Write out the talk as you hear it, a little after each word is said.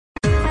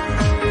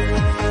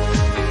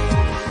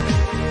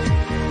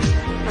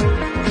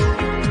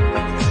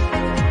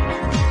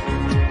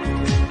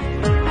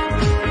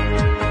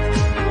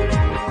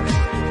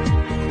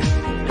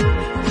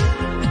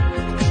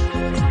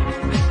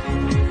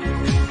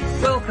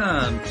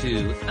Welcome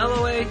to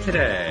LOA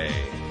Today.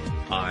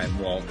 I'm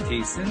Walt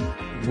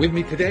Thiessen. With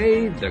me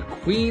today, the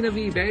queen of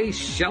eBay,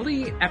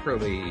 Shelley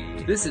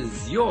Epperly. This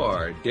is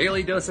your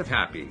daily dose of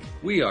happy.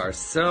 We are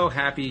so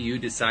happy you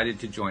decided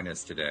to join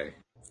us today.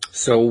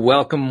 So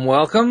welcome,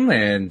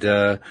 and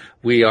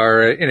we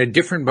are in a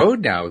different mode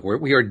now.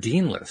 We are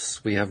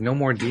Deanless. We have no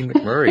more Dean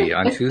McMurray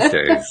on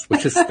Tuesdays,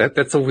 which is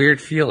that's a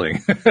weird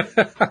feeling.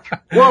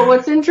 Well,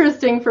 what's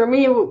interesting for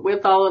me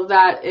with all of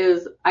that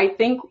is I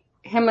think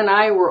him and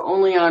I were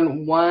only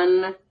on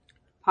one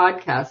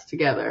podcast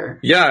together.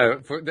 Yeah,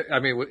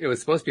 it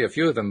was supposed to be a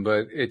few of them,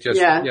 but it just,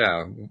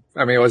 yeah.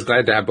 I mean, I was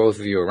glad to have both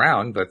of you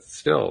around, but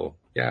still,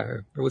 yeah,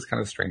 it was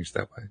kind of strange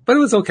that way. But it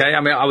was okay. I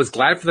mean, I was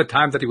glad for the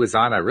time that he was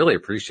on. I really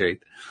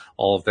appreciate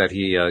all of that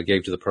he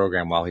gave to the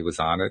program while he was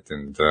on it.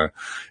 And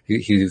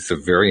he's a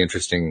very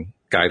interesting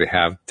guy to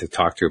have to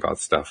talk to about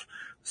stuff.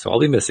 So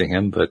I'll be missing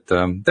him, but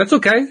that's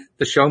okay.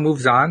 The show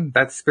moves on.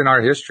 That's been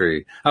our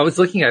history. I was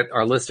looking at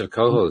our list of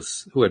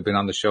co-hosts who had been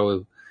on the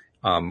show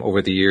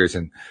over the years,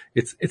 and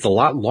it's a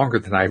lot longer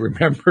than I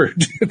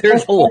remembered.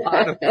 There's a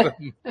lot of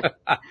them.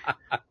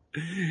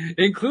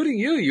 Including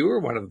you. You were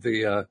one of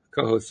the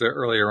co-hosts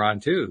earlier on,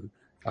 too.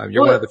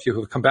 You're one of the few who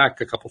have come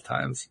back a couple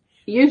times.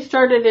 You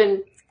started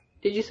in,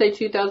 did you say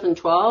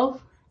 2012?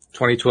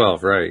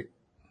 2012, right.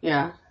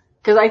 Yeah.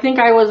 Because I think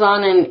I was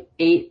on in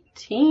 18.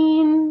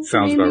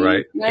 Sounds maybe? about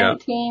right.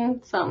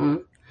 19,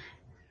 something.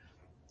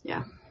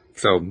 Yeah.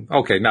 So,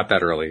 okay, not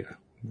that early.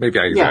 Maybe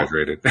I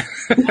exaggerated.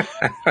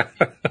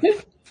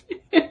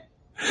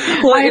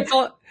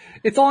 Well,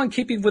 it's all in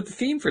keeping with the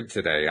theme for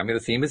today. I mean, the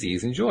theme is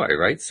ease and joy,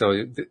 right? So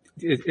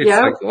it's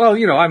like, well,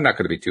 I'm not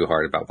going to be too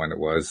hard about when it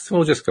was.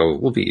 So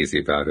we'll be easy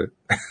about it.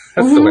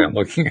 That's the way I'm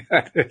looking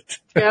at it.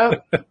 Yeah.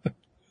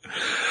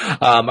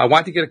 I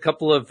want to get a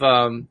couple of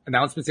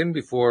announcements in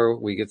before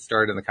we get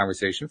started in the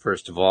conversation.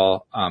 First of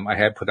all, I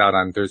had put out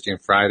on Thursday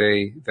and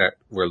Friday that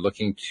we're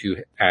looking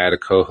to add a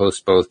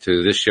co-host both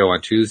to this show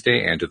on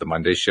Tuesday and to the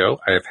Monday show.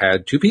 I have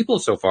had 2 people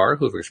so far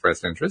who have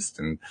expressed interest,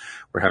 and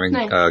we're having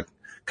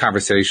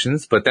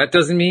conversations, but that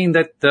doesn't mean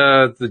that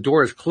the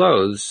door is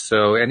closed.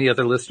 So any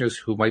other listeners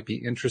who might be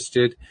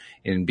interested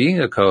in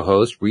being a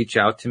co-host, reach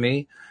out to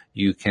me.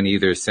 You can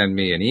either send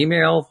me an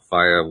email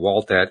via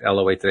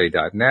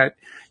walt@loatoday.net.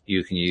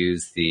 You can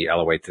use the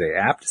LOA Today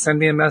app to send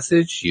me a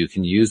message. You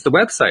can use the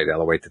website,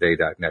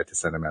 loatoday.net, to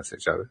send a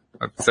message.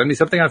 Send me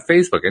something on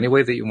Facebook. Any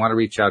way that you want to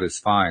reach out is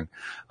fine.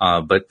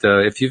 But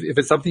if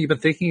it's something you've been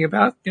thinking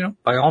about,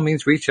 by all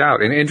means, reach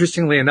out. And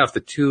interestingly enough,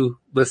 the 2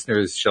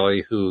 listeners,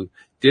 Shelley, who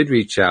did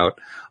reach out,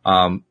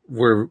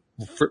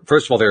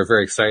 first of all, they were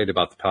very excited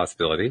about the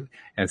possibility.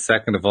 And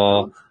second of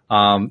all,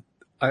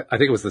 I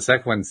think it was the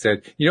second one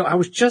said, I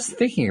was just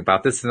thinking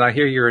about this and I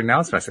hear your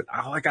announcement. I said,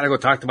 I got to go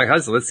talk to my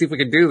husband. Let's see if we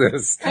can do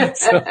this.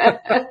 So,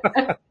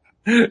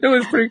 it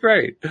was pretty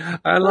great.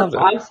 I love it.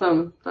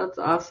 That's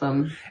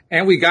awesome.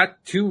 And we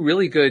got 2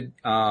 really good,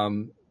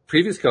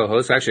 previous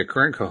co-hosts, actually a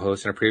current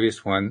co-host and a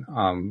previous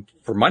one,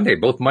 for Monday.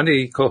 Both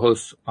Monday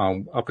co-hosts,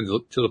 up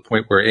until to the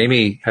point where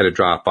Amy had to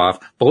drop off.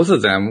 Both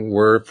of them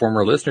were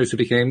former listeners who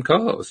became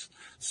co-hosts.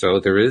 So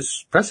there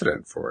is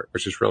precedent for it,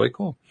 which is really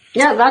cool.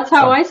 Yeah, that's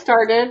how I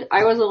started.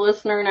 I was a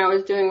listener and I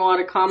was doing a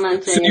lot of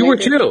commenting. So you were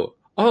too?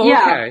 Oh,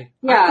 yeah, okay.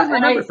 Yeah. I couldn't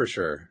remember for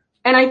sure.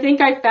 And I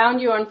think I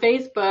found you on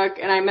Facebook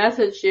and I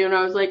messaged you and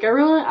I was like,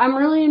 I'm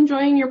really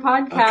enjoying your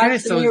podcast. Okay,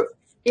 so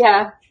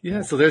yeah,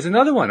 so there's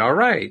another one. All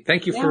right.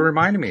 Thank you for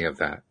reminding me of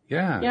that.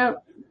 Yeah. Yeah.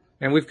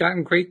 And we've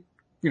gotten great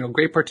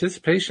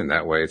participation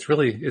that way. It's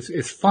really,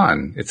 it's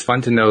fun. It's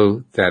fun to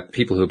know that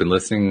people who've been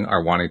listening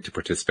are wanting to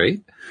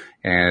participate.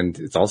 And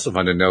it's also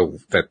fun to know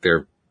that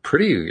they're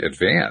pretty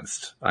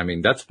advanced. I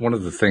mean, that's one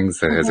of the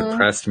things that has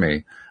impressed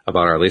me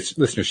about our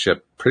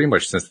listenership pretty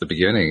much since the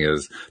beginning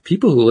is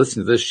people who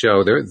listen to this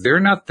show, they're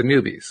not the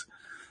newbies.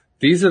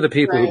 These are the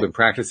people who've been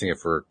practicing it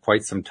for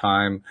quite some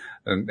time.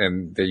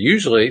 And they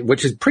usually,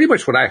 which is pretty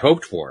much what I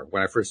hoped for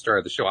when I first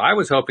started the show. I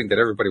was hoping that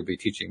everybody would be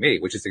teaching me,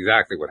 which is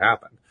exactly what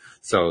happened.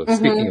 So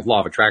speaking of law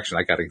of attraction,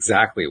 I got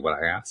exactly what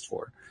I asked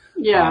for.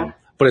 Yeah.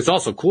 But it's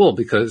also cool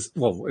because,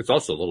 it's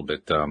also a little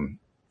bit,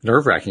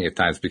 nerve-wracking at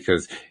times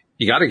because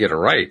you got to get it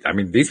right. I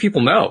mean, these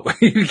people know.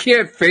 You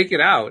can't fake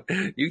it out.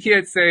 You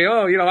can't say,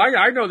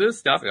 I know this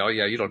stuff. Oh,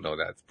 yeah, you don't know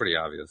that. It's pretty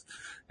obvious.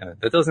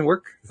 That doesn't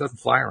work. It doesn't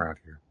fly around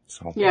here.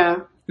 So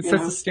it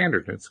sets the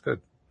standard. It's good.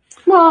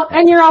 Well,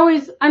 and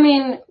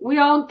we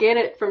all get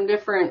it from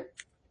different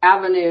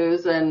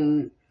avenues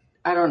and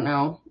I don't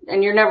know.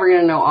 And you're never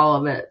going to know all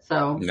of it.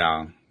 So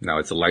no,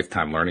 it's a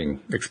lifetime learning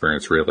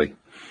experience, really.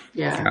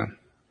 Yeah.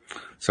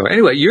 So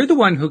anyway, you're the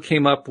one who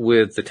came up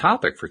with the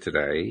topic for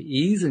today,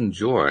 ease and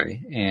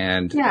joy.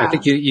 And I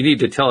think you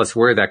need to tell us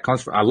where that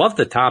comes from. I love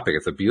the topic.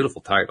 It's a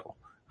beautiful title.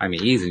 I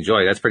mean, ease and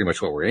joy, that's pretty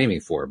much what we're aiming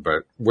for.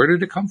 But where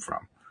did it come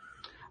from?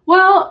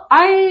 Well,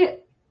 I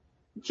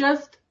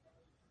just,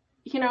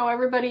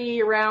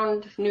 everybody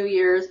around New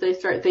Year's, they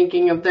start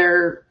thinking of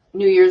their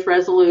New Year's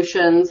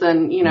resolutions,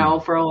 and, you know,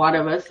 for a lot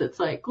of us, it's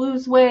like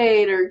lose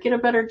weight or get a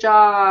better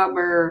job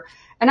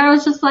and I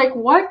was just like,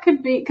 what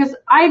could be, cause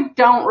I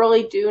don't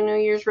really do New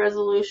Year's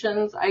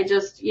resolutions. I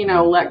just, you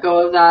know, let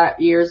go of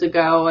that years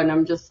ago, and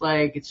I'm just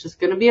like, it's just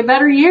going to be a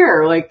better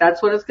year. Like,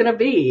 that's what it's going to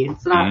be.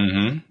 It's not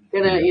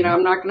gonna, you know,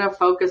 I'm not going to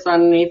focus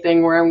on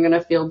anything where I'm going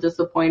to feel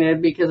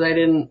disappointed because I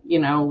didn't, you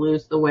know,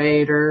 lose the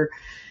weight or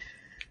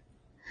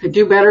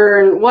do better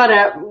and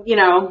whatever, you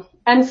know.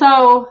 And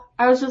so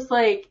I was just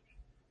like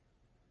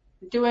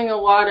doing a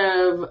lot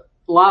of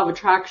law of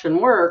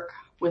attraction work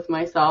with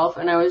myself,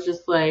 and I was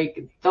just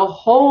like, the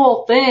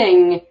whole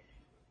thing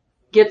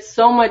gets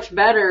so much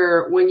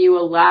better when you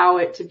allow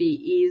it to be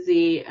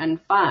easy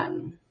and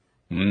fun.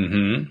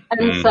 And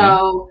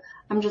so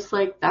I'm just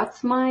like,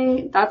 that's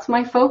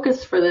my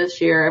focus for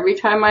this year. Every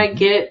time I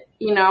get,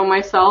 you know,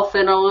 myself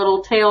in a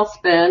little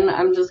tailspin,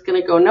 I'm just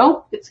going to go,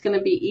 nope, it's going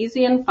to be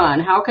easy and fun.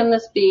 How can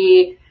this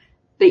be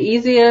the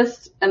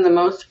easiest and the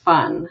most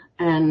fun?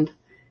 And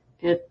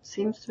it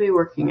seems to be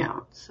working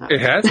out. So.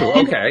 It has?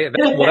 Okay.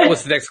 Well, that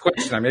was the next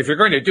question. I mean, if you're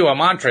going to do a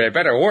mantra, it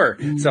better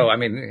work. So, I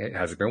mean, it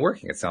hasn't been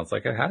working. It sounds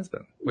like it has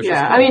been.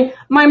 Yeah. I mean,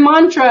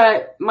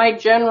 my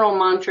general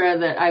mantra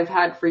that I've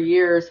had for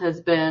years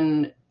has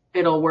been,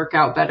 it'll work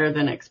out better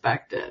than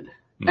expected.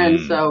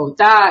 And so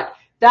that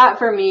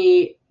for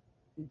me,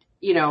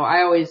 you know,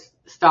 I always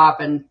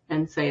stop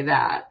and say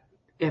that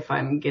if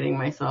I'm getting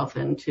myself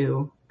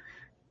into,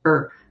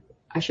 or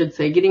I should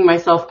say, getting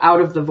myself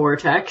out of the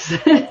vortex.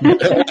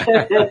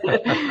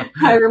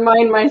 I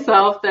remind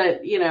myself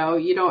that, you know,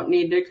 you don't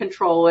need to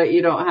control it.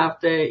 You don't have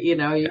to, you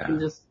know, you can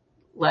just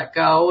let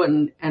go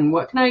and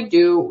what can I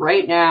do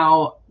right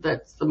now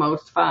that's the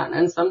most fun?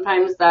 And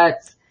sometimes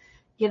that's,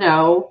 you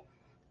know,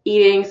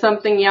 eating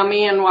something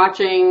yummy and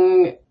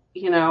watching,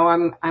 you know,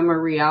 I'm a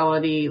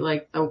reality,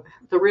 like the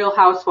Real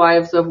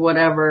Housewives of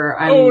whatever.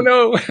 Oh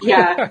no.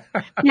 Yeah.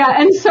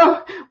 And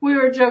so we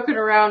were joking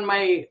around.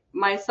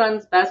 My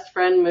son's best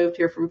friend moved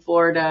here from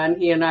Florida, and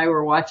he and I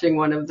were watching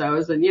one of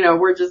those, and, you know,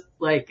 we're just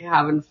like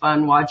having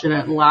fun watching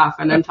it and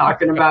laughing and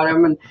talking about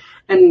him.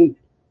 And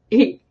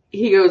he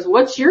goes,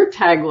 what's your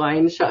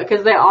tagline show?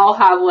 Cause they all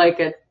have like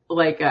a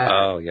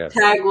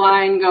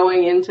tagline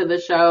going into the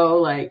show.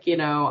 Like, you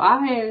know,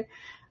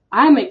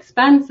 I'm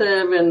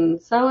expensive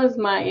and so is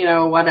my, you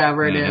know,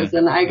 whatever it is.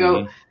 And I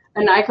go,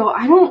 I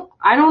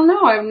don't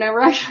know. I've never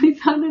actually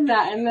thought of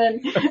that. And then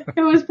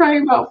it was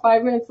probably about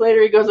 5 minutes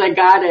later, he goes, I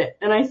got it.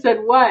 And I said,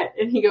 what?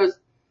 And he goes,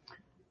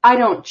 I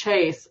don't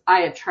chase,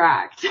 I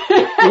attract. Ooh,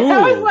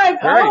 I was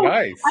like, very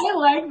nice. I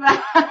like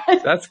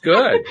that. That's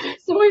good.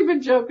 So we've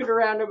been joking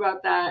around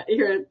about that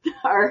here at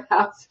our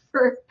house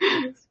for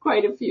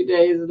quite a few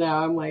days now.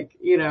 I'm like,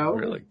 you know.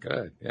 Really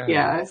good.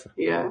 Yeah.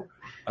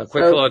 A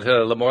quick hello to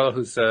Lamorla,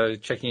 who's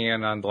checking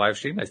in on the live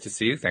stream. Nice to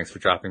see you. Thanks for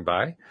dropping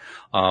by.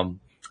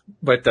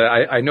 But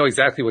I know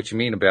exactly what you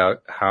mean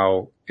about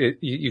how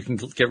you can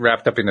get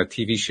wrapped up in a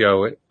TV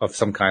show of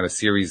some kind of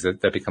series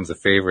that becomes a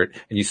favorite,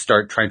 and you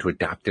start trying to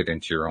adapt it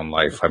into your own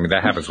life. I mean,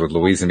 that happens with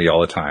Louise and me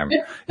all the time.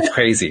 It's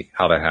crazy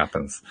how that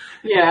happens.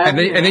 Yeah. And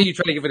then you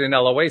try to give it an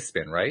LOA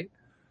spin, right?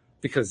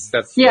 Because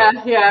that's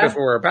what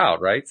we're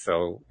about, right?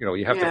 So, you know,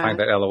 you have to find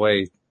that LOA,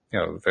 you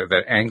know,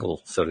 that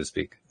angle, so to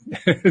speak,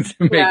 to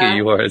make it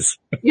yours.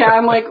 Yeah,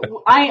 I'm like,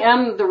 I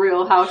am the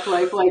Real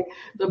Housewife, like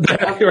the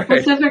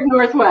Pacific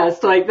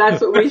Northwest. Like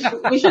that's what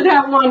we should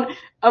have one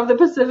of the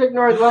Pacific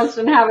Northwest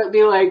and have it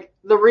be like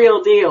the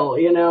real deal,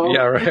 you know?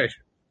 Yeah, right.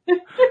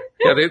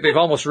 Yeah, they've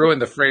almost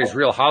ruined the phrase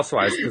Real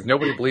Housewives because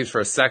nobody believes for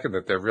a second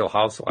that they're Real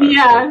Housewives.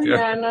 Yeah,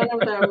 none of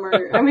them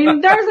are. I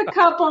mean, there's a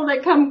couple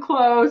that come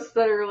close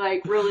that are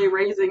like really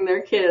raising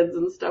their kids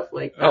and stuff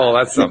like that. Oh,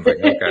 that's something.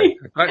 Okay.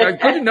 I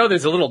didn't know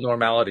there's a little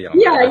normality on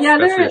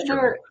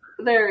that.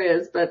 There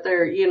is, but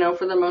they're, you know,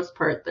 for the most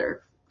part,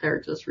 they're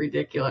just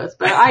ridiculous.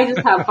 But I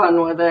just have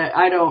fun with it.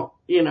 I don't,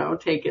 you know,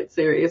 take it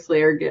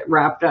seriously or get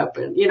wrapped up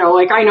in, you know,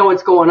 like I know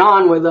what's going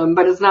on with them,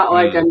 but it's not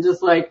like I'm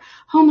just like,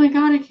 oh my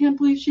God, I can't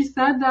believe she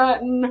said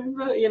that. And,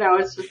 you know,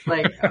 it's just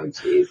like, oh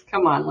geez,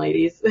 come on,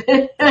 ladies.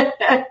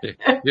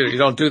 You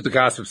don't do the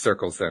gossip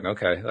circles then.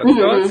 Okay.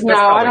 That's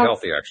probably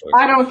healthy, actually.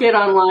 I don't get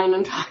online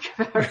and talk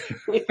about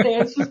anything.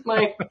 It's just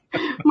my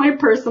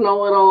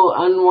personal little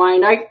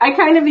unwind. I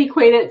kind of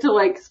equate it to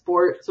like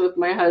sports with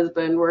my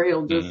husband where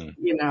he'll just,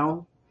 you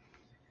know,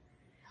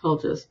 he'll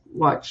just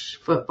watch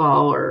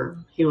football, or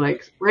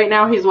right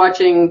now he's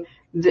watching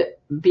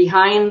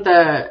behind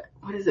the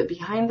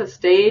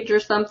stage or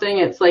something.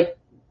 It's like,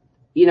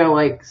 you know,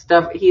 like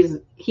stuff. He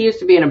used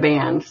to be in a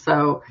band,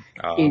 so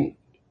he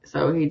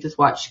just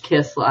watched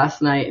Kiss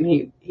last night,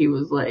 and he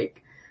was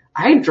like,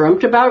 I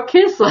dreamt about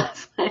Kiss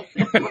last night.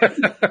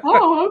 Like,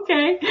 oh,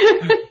 okay.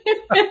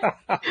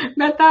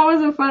 Bet that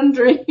was a fun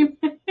dream.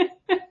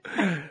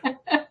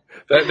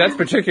 That's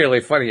particularly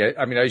funny.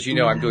 I mean, as you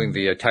know, I'm doing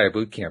the Taya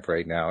boot camp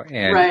right now,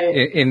 and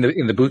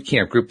in the boot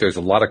camp group, there's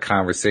a lot of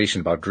conversation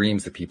about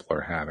dreams that people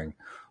are having.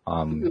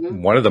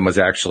 One of them was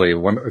actually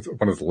one of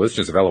the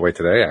listeners of LOA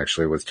Today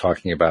actually was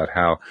talking about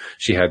how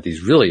she had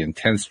these really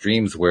intense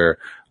dreams where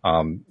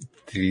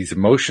these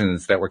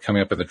emotions that were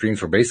coming up in the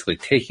dreams were basically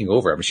taking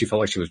over. I mean, she felt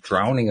like she was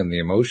drowning in the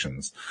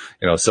emotions,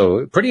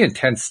 so pretty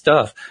intense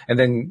stuff. And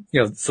then,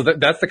 so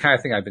that's the kind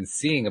of thing I've been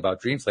seeing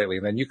about dreams lately.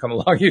 And then you come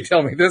along, you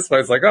tell me this one.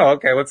 It's like, oh,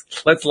 okay,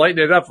 let's lighten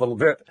it up a little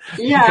bit.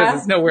 Yeah. Because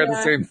it's nowhere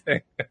the same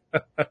thing.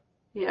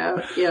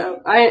 Yeah.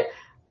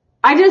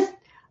 I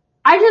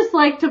just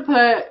like to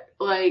put,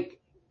 like,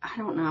 I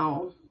don't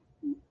know,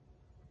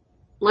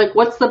 like,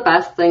 what's the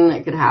best thing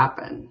that could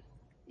happen,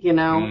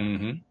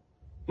 Mm-hmm.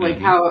 Like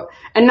how,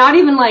 and not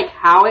even like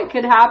how it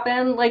could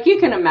happen. Like you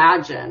can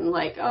imagine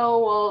like,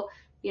 oh,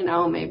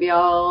 well, maybe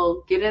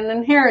I'll get an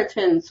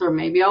inheritance or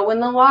maybe I'll win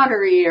the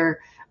lottery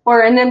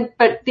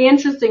but the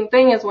interesting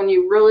thing is when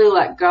you really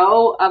let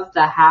go of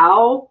the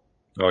how.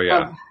 Oh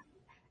yeah.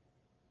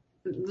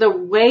 The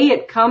way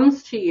it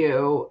comes to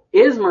you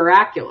is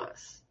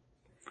miraculous.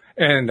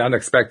 And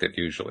unexpected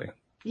usually.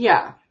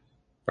 Yeah.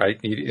 Right.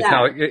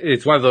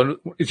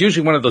 It's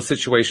usually one of those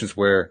situations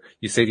where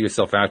you say to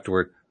yourself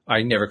afterward,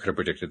 I never could have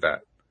predicted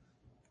that.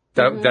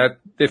 That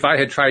if I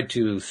had tried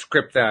to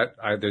script that,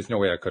 there's no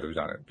way I could have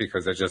done it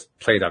because it just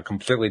played out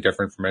completely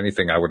different from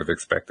anything I would have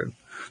expected.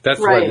 That's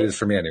what it is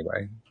for me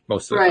anyway,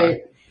 most of the time.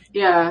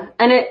 Yeah.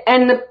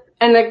 And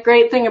the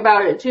great thing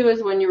about it too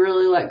is when you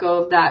really let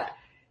go of that,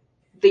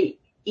 the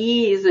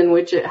ease in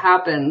which it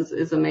happens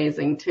is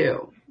amazing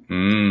too.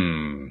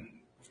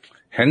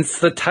 Hence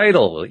the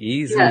title,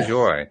 Ease and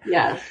Joy.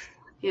 Yes.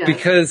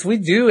 Because we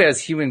do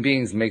as human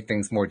beings make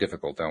things more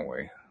difficult, don't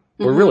we?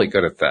 We're really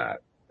good at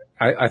that.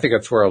 I think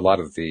that's where a lot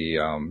of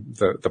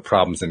the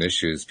problems and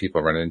issues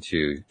people run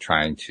into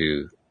trying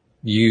to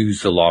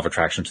use the law of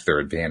attraction to their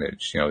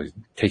advantage,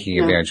 taking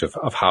advantage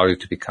of how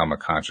to become a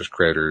conscious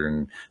creator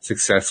and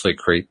successfully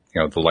create,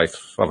 the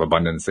life of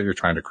abundance that you're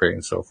trying to create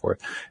and so forth.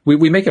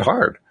 We make it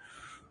hard.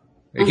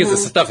 It gives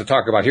us stuff to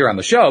talk about here on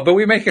the show, but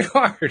we make it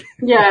hard.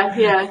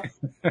 Yeah.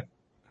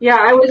 Yeah,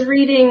 I was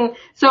reading,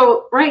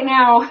 so right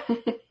now,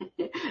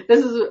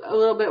 this is a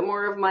little bit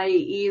more of my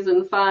ease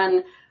and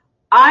fun.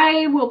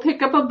 I will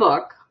pick up a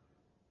book,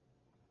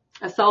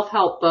 a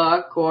self-help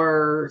book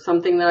or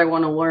something that I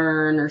want to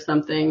learn or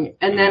something,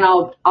 and then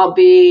I'm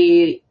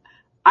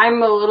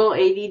a little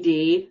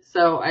ADD,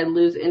 so I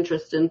lose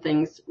interest in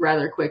things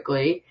rather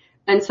quickly.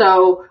 And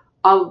so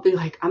I'll be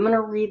like, I'm going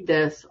to read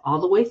this all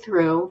the way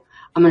through.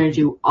 I'm going to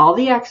do all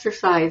the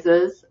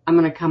exercises. I'm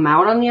going to come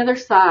out on the other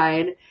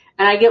side.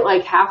 And I get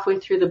like halfway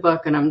through the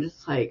book and I'm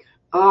just like,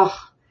 oh,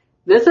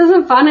 this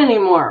isn't fun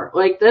anymore.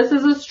 Like this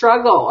is a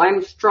struggle.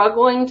 I'm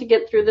struggling to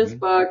get through this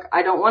book.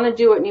 I don't want to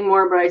do it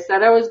anymore, but I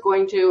said I was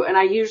going to. And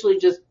I usually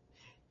just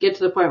get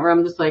to the point where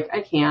I'm just like,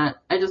 I can't.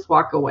 I just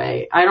walk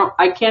away.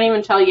 I can't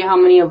even tell you how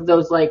many of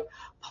those like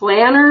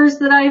planners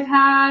that I've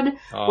had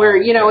where,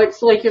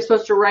 it's like you're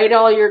supposed to write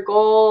all your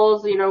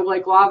goals,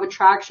 like law of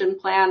attraction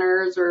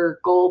planners or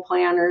goal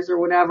planners or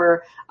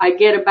whatever. I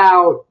get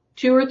about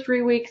 2 or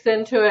 3 weeks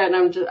into it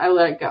and I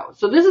let it go.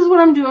 So this is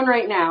what I'm doing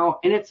right now.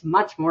 And it's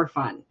much more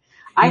fun.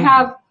 I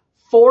have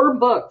 4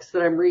 books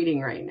that I'm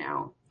reading right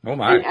now. Oh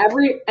my.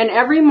 And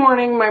every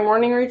morning, my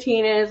morning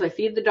routine is I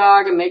feed the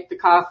dog and make the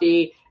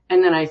coffee.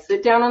 And then I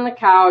sit down on the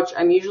couch.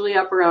 I'm usually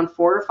up around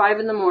 4 or 5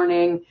 in the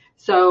morning.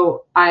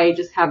 So I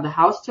just have the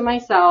house to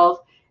myself.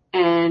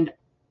 And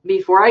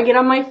before I get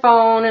on my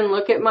phone and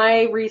look at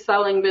my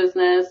reselling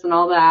business and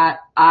all that,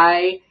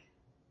 I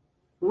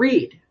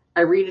read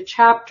a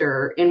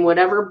chapter in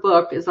whatever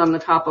book is on the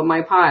top of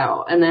my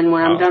pile. And then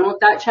when I'm done with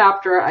that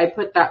chapter, I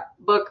put that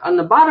book on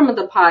the bottom of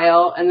the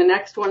pile and the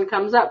next one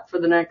comes up for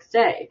the next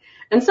day.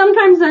 And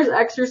sometimes there's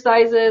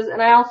exercises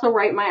and I also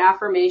write my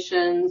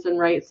affirmations and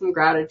write some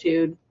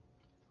gratitude.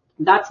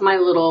 That's my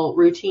little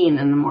routine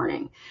in the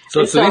morning.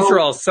 So these are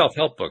all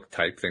self-help book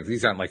type things.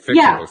 These aren't like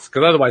fiction books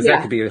because otherwise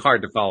that could be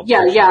hard to follow.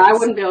 Yeah, I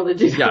wouldn't be able to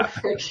do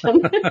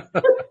fiction.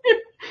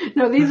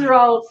 No, these are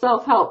all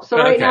self-help. So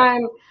right now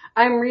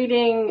I'm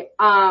reading,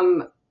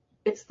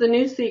 it's the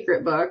new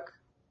secret book.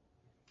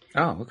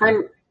 Oh,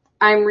 okay.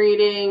 I'm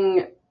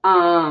reading,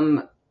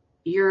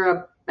 You're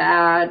a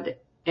Bad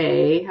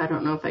A. I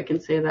don't know if I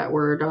can say that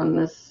word on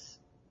this,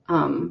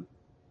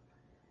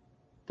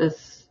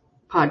 this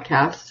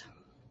podcast.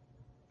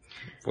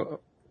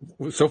 Well,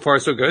 so far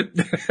so good.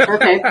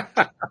 Okay.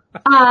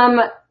 I'm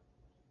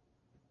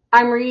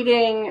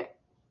reading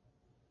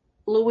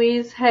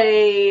Louise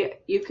Hay,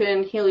 You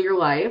Can Heal Your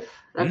Life.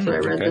 That's what I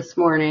read this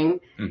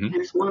morning. Mm-hmm.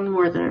 There's one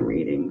more that I'm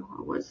reading.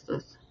 What was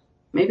this?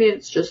 Maybe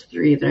it's just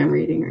 3 that I'm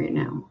reading right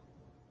now.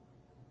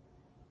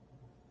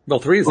 Well,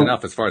 3 is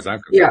enough as far as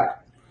I'm concerned. Yeah.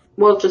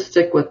 We'll just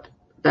stick with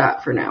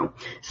that for now.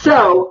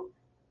 So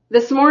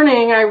this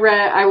morning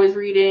I was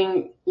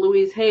reading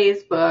Louise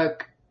Hay's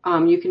book,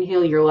 You Can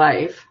Heal Your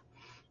Life.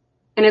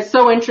 And it's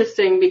so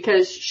interesting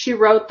because she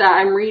wrote that.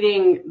 I'm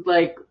reading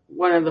like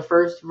one of the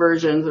first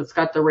versions. It's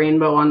got the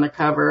rainbow on the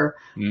cover.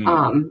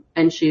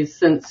 And she's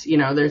since,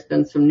 there's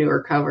been some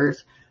newer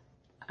covers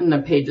and the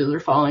pages are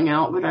falling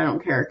out, but I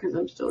don't care because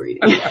I'm still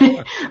reading.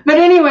 But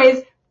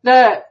anyways,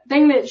 the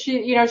thing that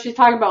she's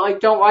talking about, like,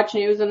 don't watch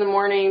news in the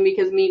morning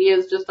because media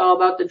is just all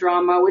about the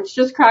drama, which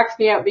just cracks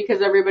me up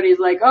because everybody's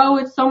like, oh,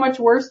 it's so much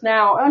worse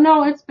now. Oh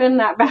no, it's been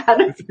that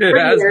bad for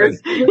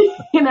years.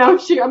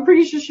 I'm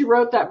pretty sure she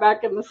wrote that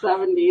back in the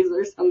 70s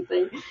or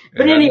something.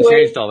 But anyway. It hasn't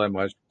changed all that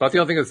much. But the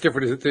only thing that's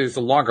different is that there's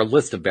a longer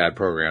list of bad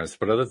programs.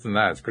 But other than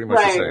that, it's pretty much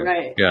the same.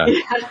 Right. Yeah.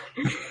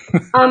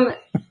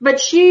 But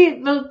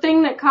the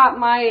thing that caught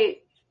my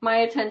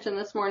attention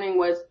this morning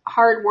was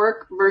hard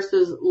work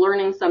versus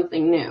learning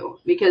something new,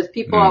 because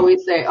people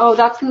always say, oh,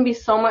 that's going to be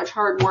so much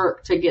hard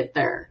work to get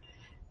there.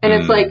 And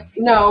it's like,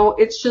 no,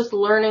 it's just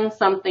learning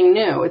something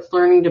new. It's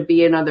learning to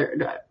be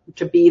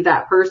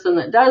that person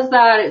that does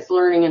that. It's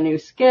learning a new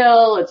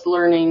skill. It's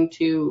learning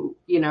to,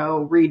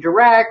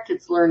 redirect.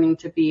 It's learning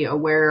to be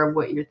aware of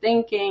what you're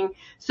thinking.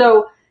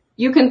 So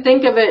you can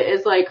think of it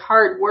as like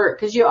hard work,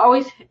 because you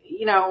always,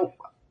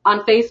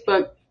 on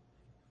Facebook,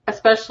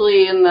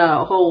 especially in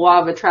the whole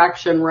law of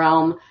attraction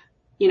realm,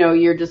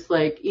 you're just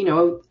like,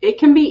 it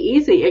can be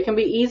easy. It can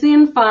be easy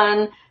and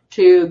fun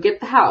to get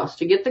the house,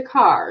 to get the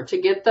car,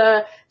 to get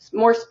the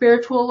more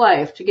spiritual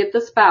life, to get the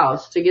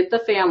spouse, to get the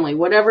family,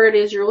 whatever it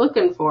is you're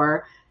looking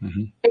for.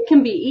 Mm-hmm. It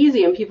can be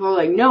easy. And people are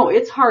like, no,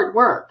 it's hard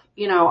work.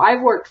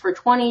 I've worked for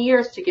 20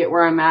 years to get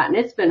where I'm at, and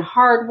it's been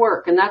hard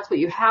work, and that's what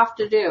you have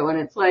to do. And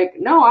it's like,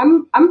 no,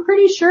 I'm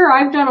pretty sure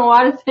I've done a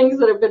lot of things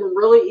that have been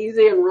really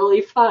easy and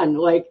really fun,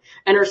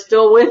 and are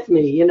still with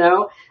me,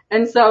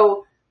 And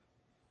so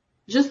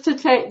you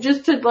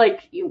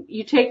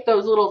take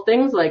those little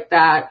things like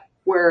that,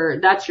 where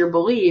that's your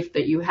belief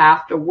that you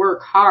have to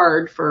work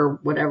hard for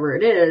whatever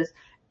it is,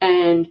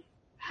 and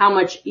how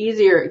much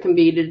easier it can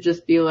be to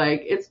just be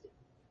like,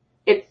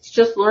 it's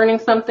just learning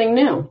something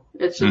new.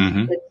 It's just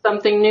it's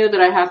something new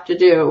that I have to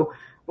do,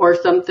 or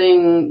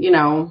something,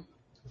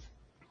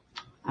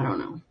 I don't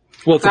know.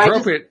 Well, it's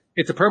appropriate.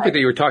 It's appropriate that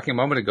you were talking a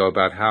moment ago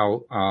about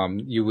how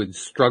you would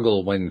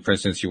struggle when, for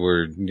instance, you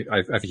were,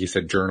 I think you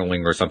said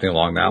journaling or something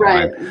along that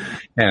line.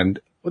 And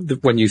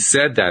when you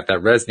said that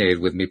resonated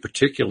with me,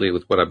 particularly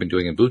with what I've been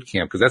doing in boot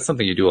camp, because that's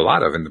something you do a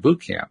lot of in the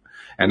boot camp.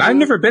 And I've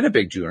never been a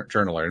big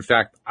journaler. In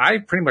fact, I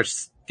pretty much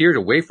steered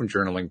away from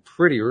journaling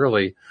pretty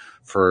early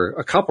for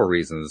a couple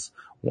reasons.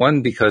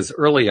 One, because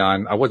early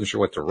on, I wasn't sure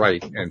what to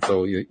write. And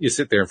so you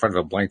sit there in front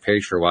of a blank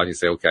page for a while and you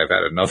say, okay, I've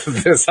had enough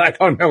of this. I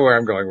don't know where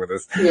I'm going with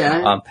this.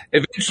 Yeah.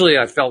 Eventually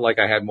I felt like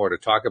I had more to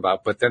talk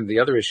about. But then the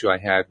other issue I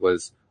had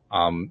was,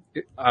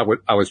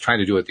 I was trying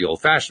to do it the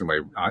old fashioned way,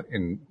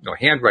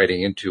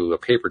 handwriting into a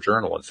paper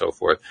journal and so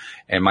forth.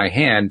 And my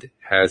hand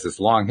has this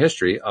long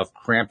history of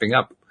cramping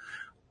up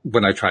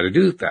when I try to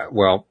do that.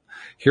 Well,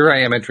 here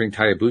I am entering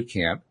Taya boot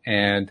camp,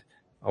 and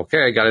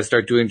okay, I got to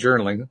start doing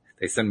journaling.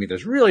 They send me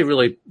this really,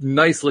 really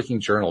nice looking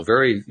journal.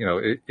 Very,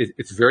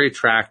 it's very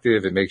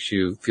attractive. It makes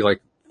you feel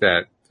like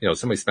that,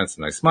 somebody spent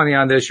some nice money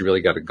on this. You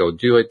really got to go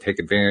do it, take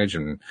advantage,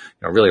 and,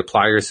 really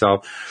apply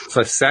yourself.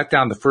 So I sat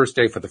down the first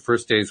day for the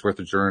first day's worth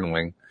of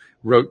journaling,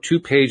 wrote 2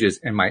 pages,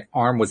 and my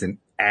arm was in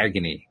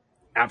agony.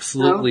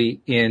 Absolutely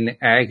in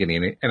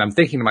agony. And I'm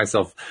thinking to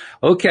myself,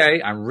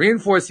 okay, I'm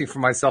reinforcing for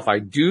myself, I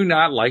do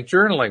not like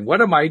journaling.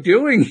 What am I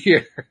doing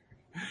here?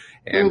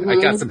 And I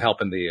got some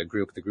help in the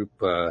group. The group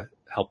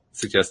helped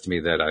suggest to me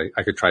that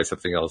I could try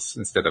something else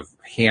instead of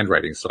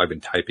handwriting. So I've been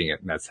typing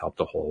it, and that's helped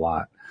a whole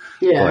lot.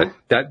 Yeah.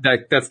 But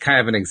that's kind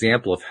of an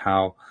example of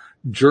how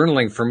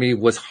journaling for me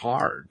was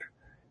hard.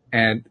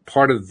 And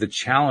part of the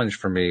challenge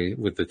for me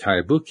with the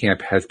Taya boot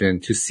camp has been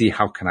to see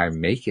how can I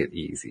make it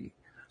easy?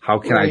 How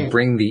can I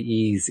bring the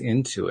ease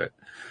into it?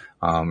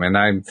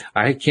 And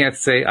I can't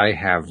say I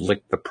have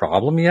licked the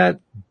problem yet,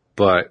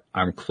 but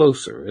I'm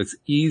closer. It's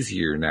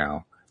easier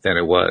now than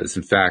it was.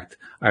 In fact,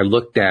 I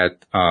looked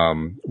at,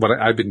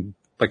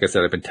 like I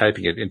said, I've been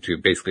typing it into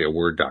basically a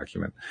Word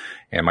document,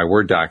 and my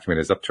Word document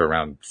is up to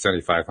around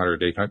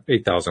 7,500,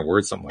 8,000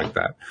 words, something like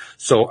that.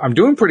 So I'm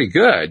doing pretty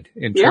good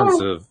in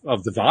terms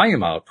of the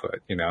volume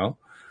output,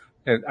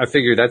 And I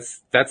figure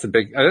that's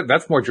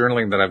more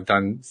journaling than I've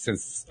done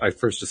since I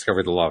first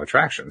discovered the law of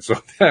attraction. So,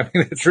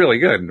 it's really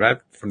good, right,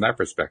 from that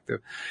perspective.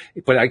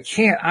 But I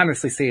can't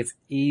honestly say it's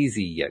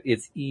easy yet.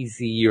 It's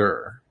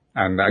easier.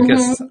 And I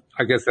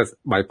guess that's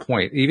my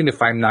point. Even if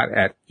I'm not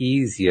at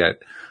ease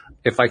yet,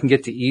 if I can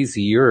get to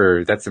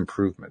easier, that's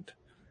improvement.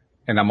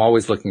 And I'm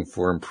always looking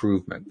for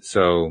improvement.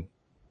 So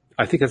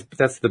I think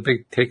that's the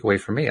big takeaway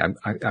for me.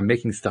 I'm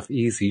making stuff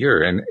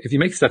easier. And if you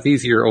make stuff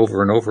easier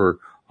over and over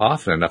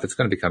often enough, it's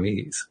going to become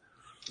ease.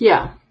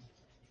 Yeah.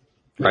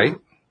 Right?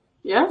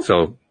 Yeah.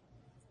 So,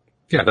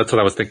 that's what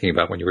I was thinking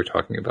about when you were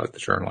talking about the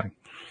journaling.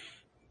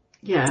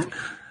 Yeah.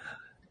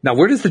 Now,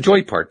 where does the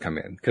joy part come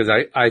in? Because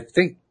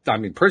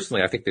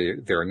personally, I think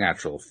they're a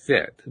natural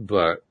fit.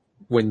 But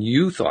when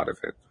you thought of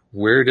it,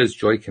 where does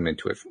joy come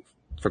into it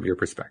from your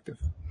perspective?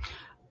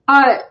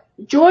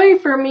 Joy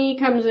for me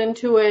comes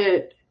into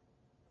it.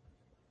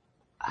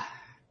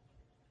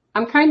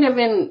 I'm kind of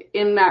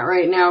in that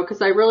right now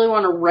because I really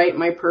want to write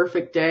my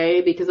perfect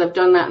day, because I've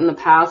done that in the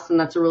past, and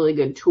that's a really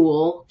good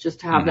tool just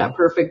to have that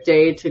perfect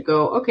day to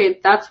go, okay,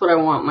 that's what I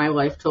want my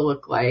life to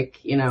look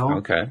like,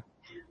 Okay.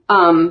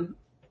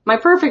 my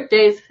perfect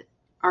days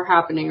are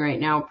happening right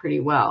now pretty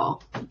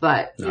well,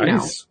 but you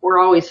know, we're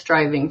always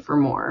striving for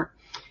more.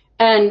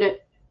 And,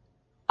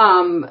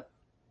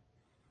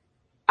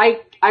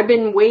 I've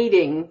been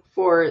waiting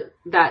for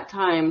that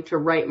time to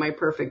write my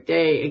perfect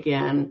day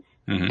again.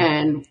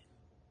 And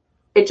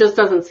it just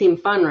doesn't seem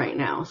fun right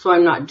now. So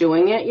I'm not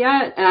doing it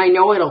yet. And I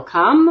know it'll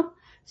come.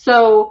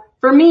 So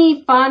for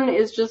me, fun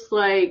is just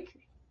like,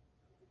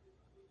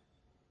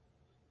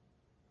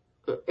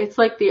 it's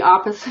like the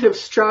opposite of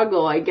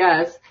struggle, I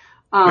guess.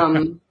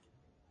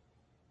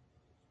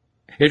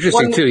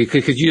 Interesting too,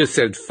 because you just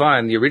said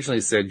fun. You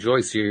originally said joy,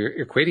 so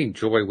you're equating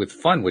joy with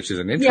fun, which is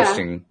an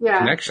interesting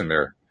connection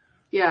there.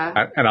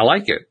 Yeah. And I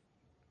like it.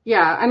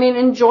 Yeah. I mean,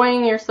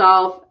 enjoying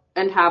yourself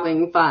and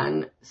having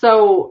fun.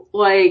 So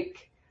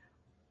like,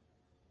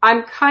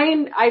 I've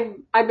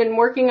been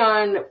working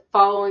on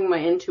following my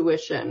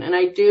intuition, and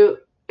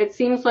it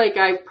seems like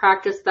I've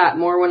practiced that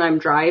more when I'm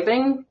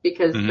driving,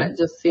 because that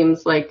just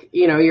seems like,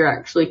 you know, you're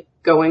actually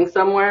going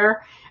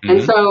somewhere.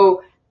 And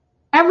so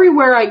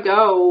everywhere I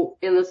go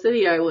in the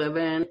city I live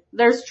in,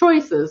 there's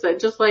choices. That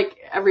just like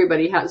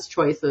everybody has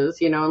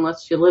choices, you know,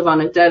 unless you live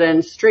on a dead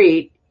end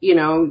street, you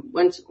know,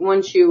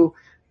 once you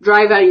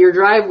drive out of your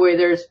driveway,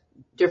 there's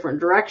different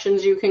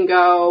directions you can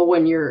go.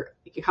 When you're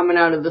coming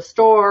out of the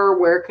store,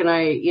 how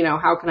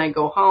can I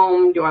go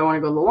home? Do I want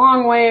to go the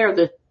long way or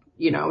the,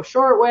 you know,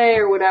 short way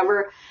or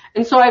whatever?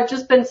 And so I've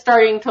just been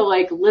starting to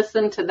like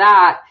listen to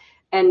that,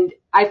 and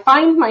I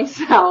find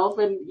myself,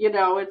 and you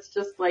know, it's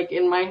just like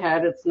in my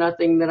head, it's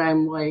nothing that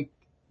I'm like,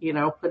 you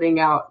know, putting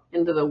out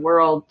into the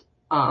world,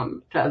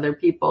 to other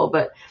people,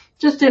 but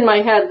just in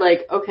my head,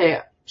 like,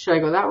 okay, should I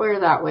go that way or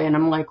that way? And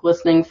I'm like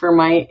listening for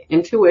my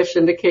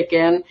intuition to kick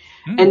in.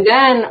 And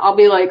then I'll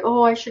be like,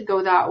 oh, I should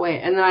go that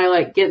way. And then I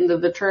like get into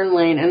the turn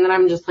lane, and then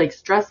I'm just like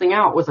stressing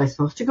out. Was I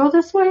supposed to go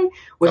this way?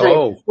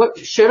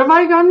 Should have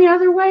I gone the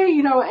other way?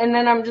 You know, and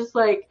then I'm just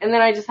like, and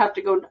then I just have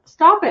to go,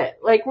 stop it.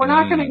 Like, we're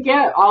not going to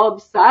get all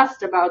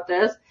obsessed about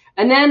this.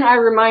 And then I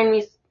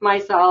remind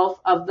myself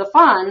of the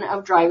fun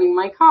of driving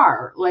my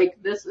car. Like,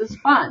 this is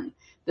fun.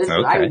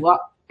 I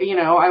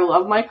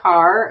love my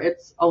car.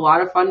 It's a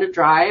lot of fun to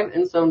drive.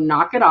 And so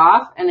knock it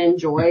off and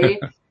enjoy,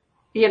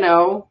 you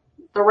know,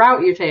 the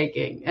route you're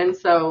taking. And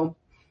so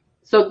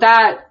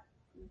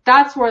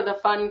that's where the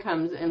fun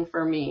comes in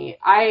for me.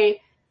 I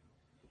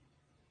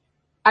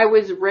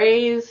was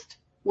raised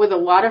with a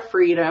lot of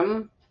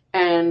freedom,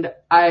 and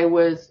I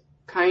was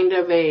kind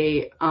of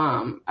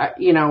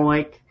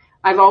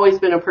I've always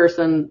been a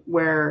person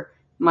where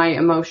my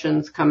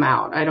emotions come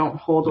out. I don't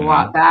hold a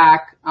lot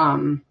back.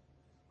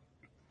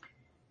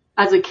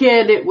 As a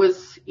kid, it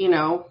was, you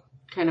know,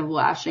 kind of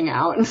lashing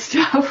out and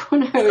stuff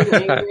when I was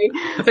angry.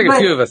 I think a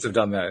few of us have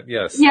done that,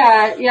 yes.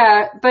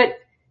 Yeah.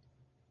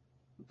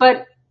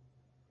 But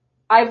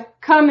I've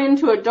come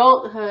into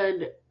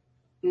adulthood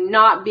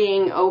not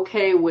being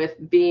okay with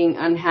being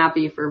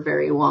unhappy for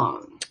very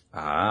long.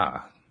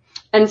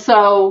 And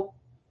so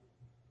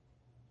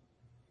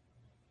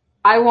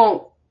I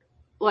won't,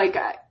 like,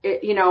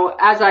 you know,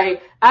 as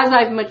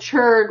I've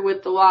matured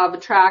with the law of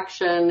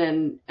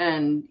attraction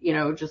and, you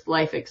know, just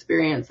life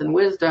experience and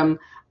wisdom,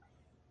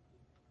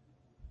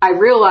 I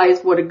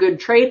realized what a good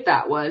trait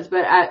that was.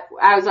 But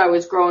as I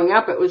was growing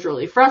up, it was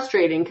really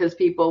frustrating, because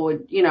people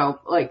would, you know,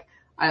 like,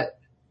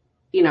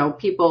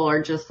 people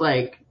are just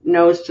like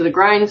nose to the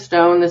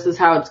grindstone. This is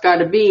how it's got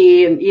to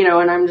be. And, you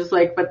know, and I'm just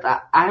like, but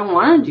I don't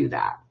want to do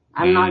that.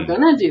 I'm not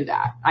going to do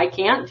that. I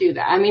can't do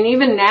that. I mean,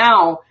 even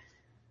now,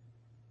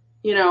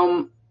 you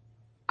know,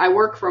 I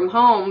work from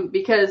home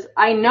because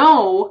I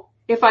know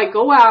if I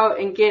go out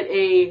and get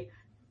a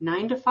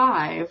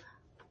 9-to-5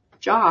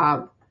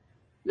 job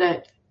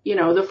that, you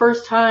know, the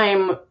first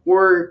time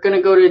we're going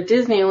to go to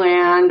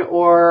Disneyland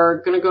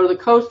or going to go to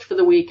the coast for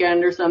the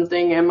weekend or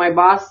something, and my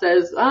boss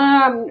says,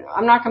 I'm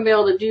not going to be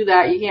able to do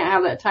that. You can't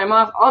have that time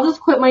off. I'll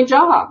just quit my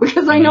job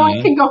because I know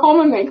I can go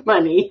home and make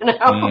money, you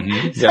know?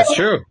 That's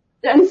true.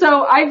 And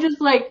so I just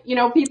like, you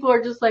know, people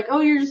are just like, oh,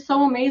 you're just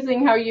so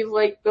amazing how you've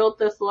like built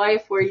this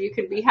life where you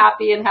could be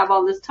happy and have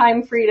all this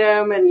time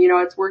freedom. And, you know,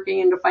 it's working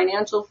into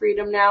financial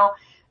freedom now.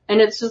 And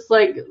it's just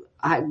like,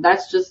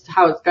 that's just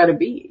how it's got to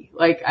be.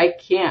 Like, I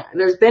can't.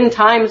 There's been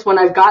times when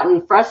I've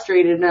gotten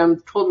frustrated and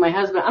I've told my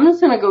husband, I'm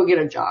just going to go get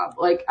a job.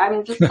 Like,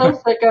 I'm just so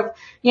sick of,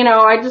 you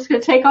know, I just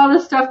going to take all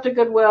this stuff to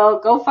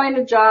Goodwill, go find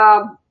a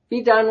job,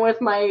 be done with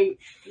my,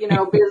 you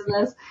know,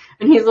 business.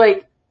 And he's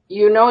like,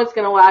 you know, it's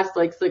going to last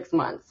like 6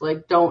 months.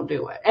 Like, don't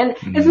do it. And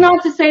it's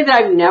not to say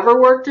that I've never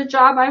worked a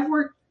job. I've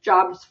worked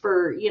jobs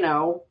for, you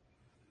know,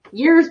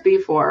 years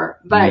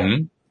before,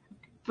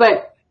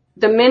 but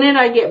the minute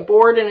I get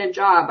bored in a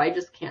job, I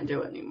just can't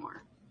do it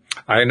anymore.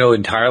 I know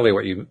entirely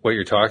what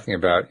you're talking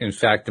about. In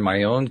fact, in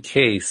my own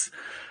case,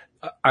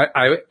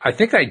 I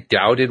think I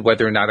doubted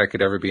whether or not I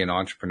could ever be an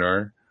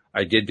entrepreneur.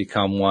 I did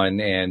become one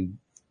and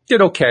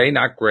did okay,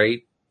 not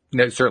great.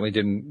 Certainly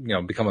didn't, you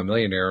know, become a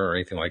millionaire or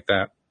anything like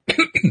that.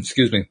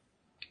 Excuse me.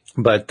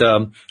 But,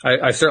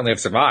 I certainly have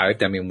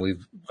survived. I mean,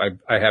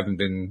 I haven't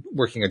been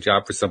working a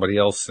job for somebody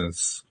else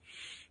since,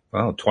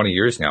 20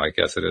 years now, I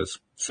guess it is.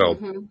 So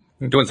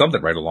doing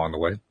something right along the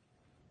way.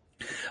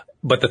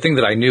 But the thing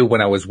that I knew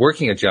when I was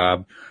working a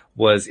job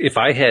was if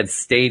I had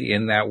stayed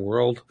in that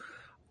world,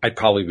 I'd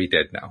probably be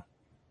dead now,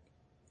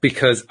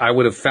 because I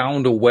would have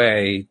found a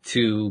way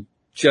to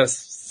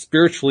just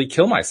spiritually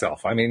kill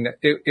myself. I mean,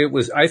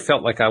 I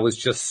felt like I was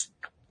just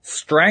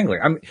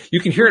strangling. You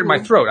can hear it in my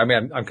throat. I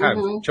mean, I'm kind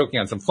of choking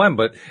on some phlegm,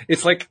 but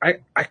it's like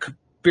I could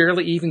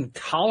barely even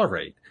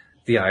tolerate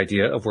the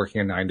idea of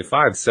working a 9 to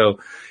 5. So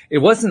it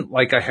wasn't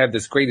like I had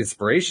this great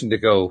inspiration to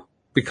go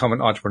become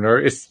an entrepreneur.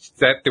 It's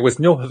that there was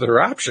no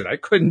other option. I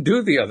couldn't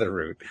do the other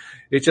route.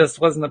 It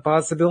just wasn't a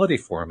possibility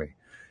for me.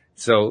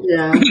 So,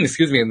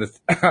 excuse me.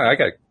 I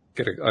got to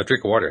get a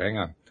drink of water. Hang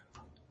on.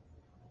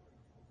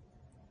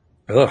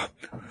 Ugh,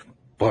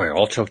 boy,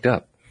 all choked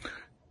up.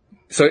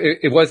 So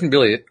it wasn't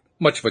really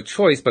much of a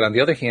choice, but on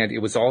the other hand, it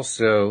was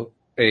also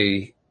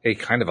a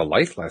kind of a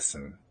life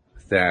lesson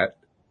that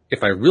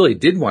if I really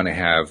did want to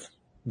have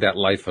that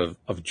life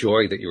of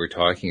joy that you were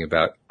talking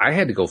about, I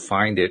had to go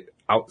find it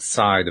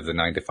outside of the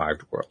 9 to 5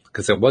 world,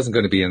 because it wasn't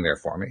going to be in there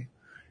for me.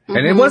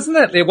 And it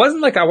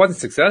wasn't like I wasn't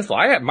successful.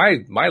 I had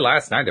my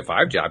last 9 to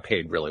 5 job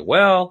paid really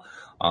well.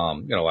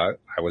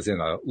 I was in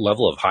a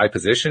level of high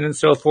position and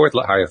so forth,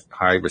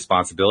 high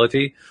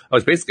responsibility. I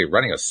was basically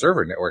running a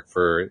server network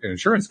for an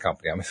insurance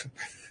company. I mean,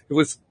 it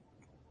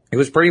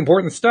was pretty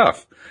important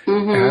stuff.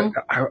 And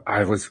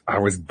I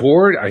was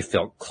bored. I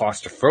felt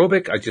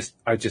claustrophobic.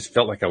 I just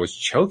felt like I was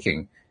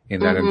choking in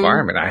that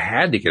environment. I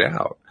had to get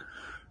out.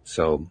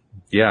 So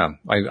yeah,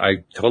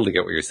 I totally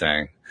get what you're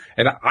saying.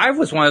 And I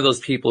was one of those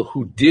people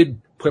who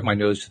did put my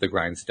nose to the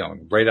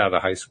grindstone right out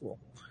of high school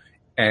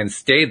and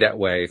stayed that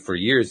way for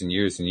years and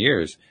years and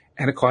years.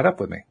 And it caught up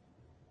with me.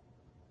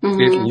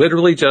 It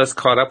literally just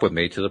caught up with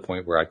me to the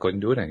point where I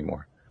couldn't do it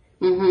anymore.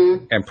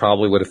 And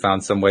probably would have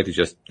found some way to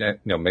just,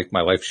 make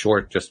my life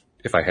short just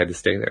if I had to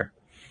stay there.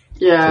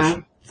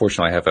 Yeah.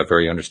 Fortunately, I have a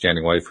very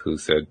understanding wife who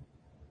said,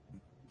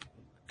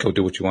 go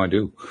do what you want to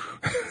do.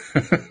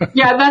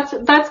 Yeah,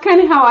 that's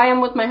kind of how I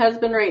am with my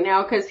husband right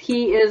now, because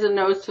he is a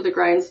nose to the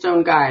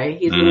grindstone guy.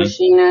 He's a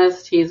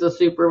machinist. He's a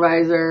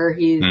supervisor.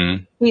 He's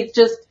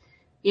just,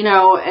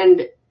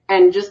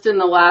 and just in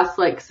the last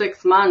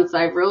 6 months,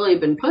 I've really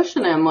been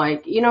pushing him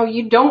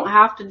you don't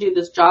have to do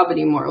this job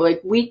anymore.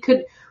 We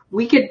could,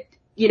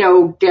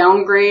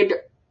 downgrade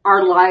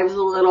our lives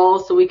a little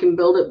so we can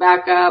build it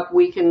back up.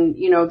 We can,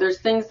 there's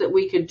things that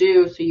we could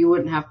do so you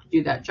wouldn't have to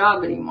do that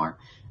job anymore.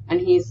 And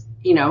he's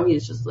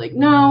just like,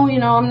 no,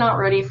 I'm not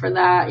ready for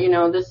that.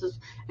 This is,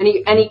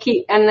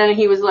 and then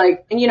he was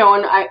like,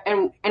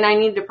 and I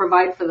need to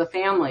provide for the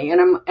family.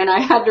 And I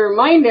had to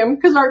remind him,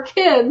 because our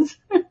kids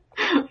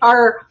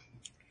are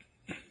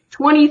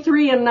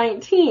 23 and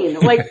 19.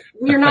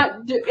 We're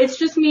not, it's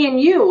just me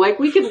and you.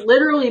 We could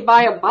literally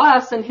buy a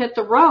bus and hit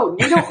the road.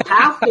 We don't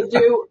have to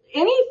do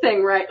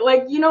anything, right?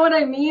 You know what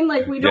I mean?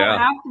 We don't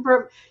have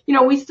to,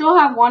 we still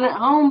have one at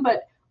home,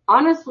 but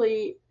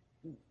honestly,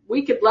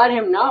 we could let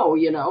him know,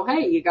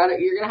 hey, you're going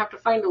to have to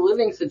find a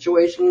living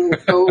situation,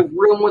 go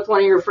room with one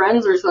of your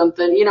friends or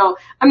something,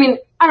 I mean,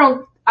 I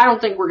don't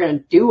think we're going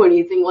to do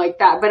anything like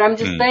that, but I'm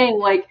just saying,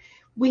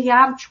 we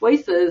have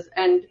choices,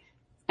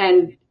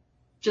 and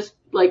just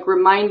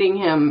reminding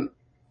him,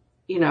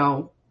 you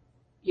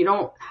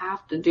don't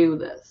have to do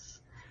this.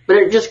 But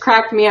it just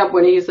cracked me up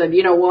when he said,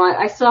 well,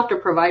 I still have to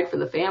provide for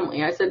the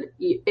family. I said,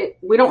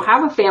 we don't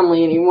have a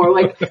family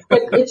anymore.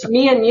 It's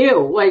me and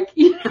you.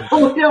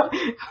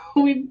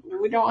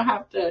 We don't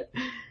have to.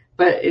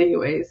 But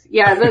anyways,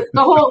 yeah,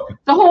 the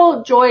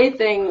whole joy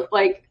thing,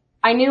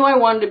 I knew I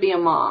wanted to be a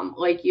mom.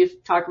 You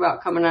talk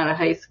about coming out of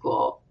high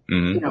school.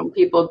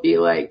 People would be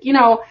like, when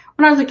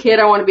I was a kid,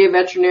 I wanted to be a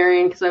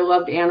veterinarian because I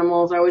loved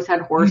animals. I always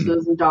had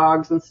horses and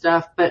dogs and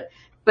stuff. But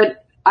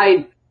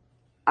I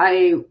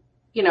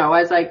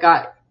as I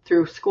got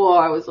through school,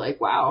 I was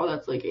like, wow,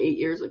 that's 8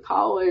 years of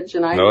college,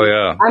 and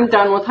I'm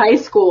done with high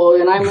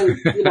school, and I'm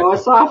a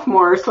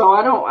sophomore, so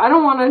I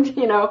don't want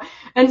to,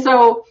 and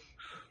so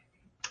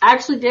I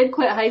actually did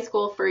quit high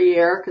school for a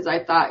year because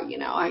I thought,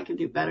 I could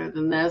do better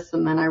than this,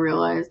 and then I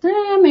realized,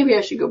 maybe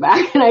I should go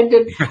back, and I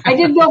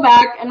did go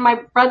back, and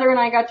my brother and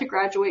I got to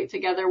graduate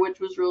together,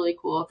 which was really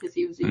cool because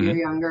he was a year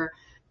younger,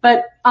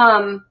 but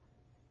I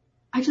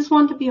just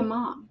wanted to be a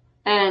mom.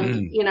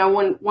 And,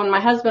 when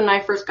my husband and I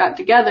first got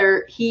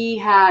together, he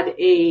had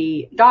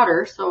a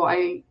daughter. So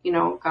I,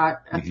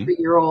 got a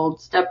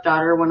 3-year-old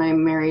stepdaughter when I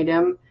married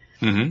him.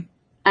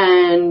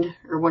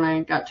 Or when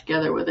I got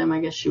together with him, I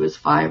guess she was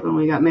 5 when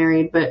we got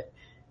married. But,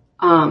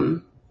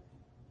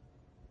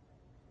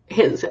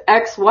 his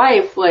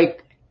ex-wife,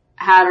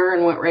 had her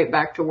and went right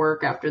back to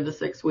work after the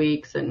 6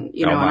 weeks. And,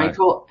 and I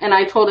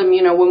told him,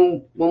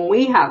 when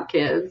we have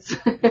kids,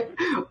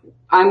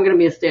 I'm going to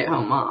be a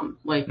stay-at-home mom.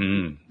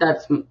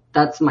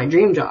 That's my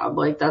dream job.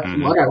 That's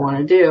what I want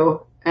to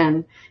do.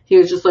 And he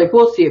was just like,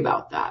 we'll see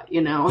about that,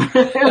 It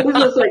was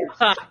just like,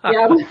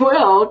 yeah, we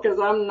will, because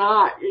I'm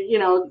not,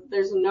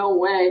 there's no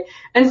way.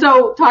 And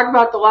so talk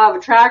about the law of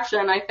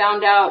attraction. I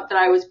found out that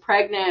I was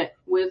pregnant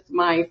with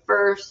my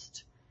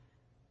first,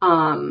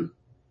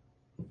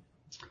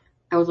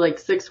 I was like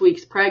 6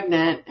 weeks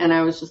pregnant, and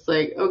I was just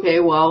like, okay,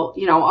 well,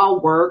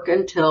 I'll work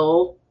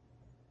until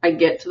I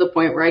get to the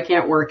point where I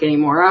can't work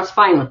anymore. I was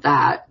fine with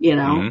that,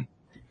 Mm-hmm.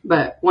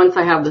 But once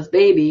I have this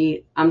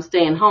baby, I'm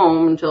staying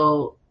home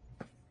until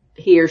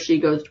he or she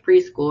goes to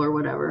preschool or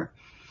whatever.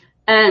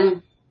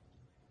 And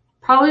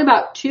probably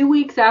about 2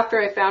 weeks after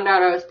I found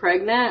out I was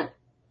pregnant,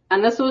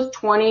 and this was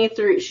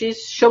 23,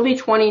 she'll be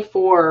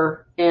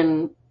 24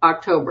 in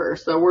October.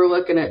 So we're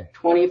looking at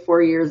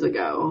 24 years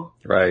ago.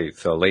 Right.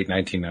 So late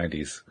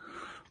 1990s.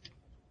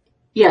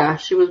 Yeah,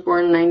 she was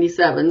born in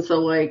 97. So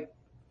like,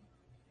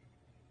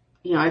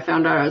 I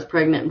found out I was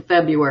pregnant in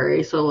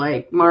February. So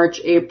like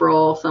March,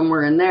 April,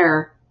 somewhere in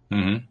there.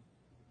 Mm-hmm.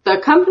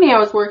 The company I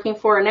was working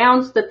for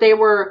announced that they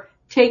were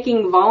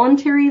taking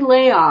voluntary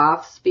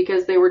layoffs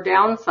because they were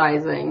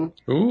downsizing.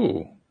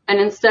 Ooh. And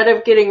instead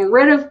of getting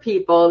rid of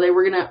people, they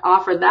were going to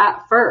offer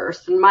that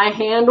first. And my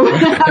hand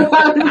went up.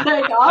 I was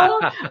like,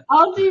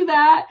 I'll do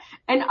that.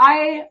 And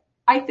I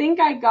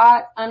think I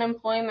got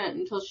unemployment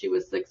until she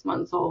was 6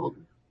 months old.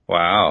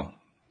 Wow.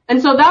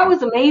 And so that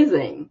was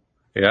amazing.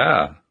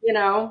 Yeah.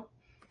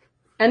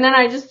 And then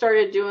I just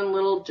started doing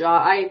little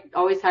jobs. I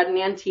always had an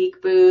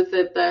antique booth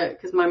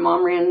because my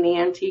mom ran the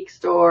antique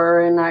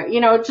store,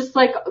 and just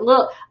like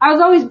I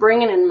was always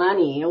bringing in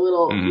money, a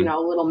little, mm-hmm. A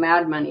little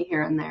mad money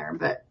here and there,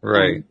 but.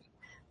 Right.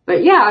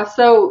 But yeah,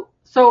 so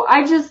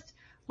I just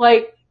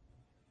like,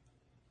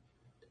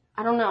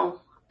 I don't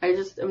know. I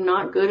just am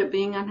not good at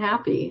being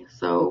unhappy.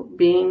 So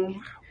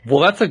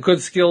well, that's a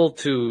good skill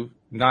to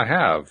not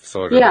have,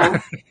 sort of.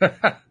 Yeah.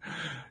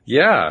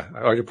 Yeah,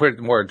 or to put it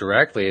more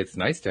directly, it's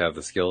nice to have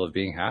the skill of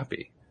being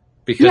happy,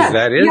 because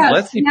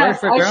let's be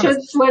perfectly honest. I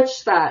should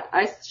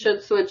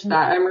switch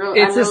that. I'm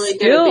really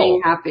good at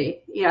being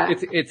happy. Yeah,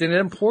 it's an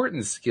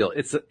important skill.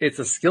 It's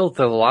a skill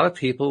that a lot of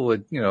people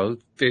would,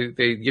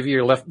 they give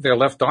you their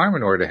left arm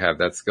in order to have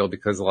that skill,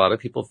 because a lot of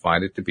people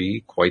find it to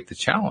be quite the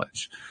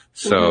challenge.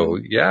 So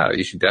yeah,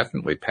 you should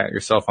definitely pat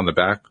yourself on the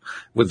back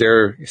with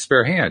their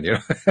spare hand.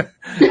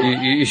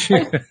 You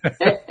should.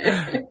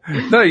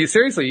 No,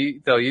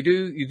 seriously, though,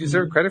 you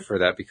deserve credit for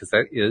that, because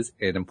that is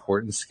an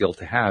important skill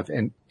to have.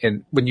 And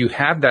when you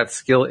have that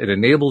skill, it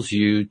enables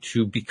you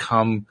to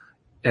become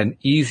an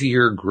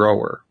easier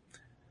grower,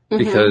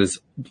 because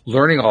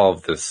learning all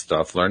of this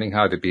stuff, learning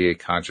how to be a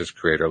conscious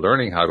creator,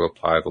 learning how to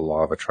apply the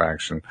law of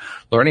attraction,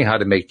 learning how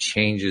to make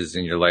changes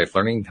in your life,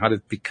 learning how to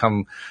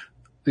become,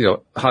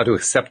 how to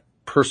accept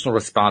personal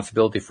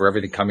responsibility for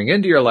everything coming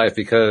into your life,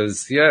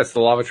 because yes, the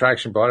law of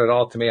attraction brought it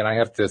all to me, and I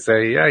have to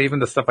say, yeah, even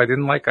the stuff I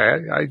didn't like,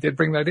 I did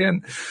bring that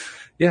in.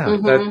 Yeah,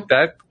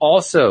 that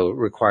also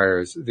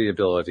requires the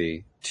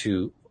ability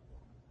to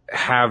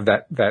have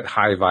that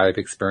high vibe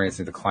experience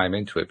and to climb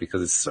into it,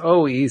 because it's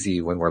so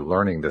easy when we're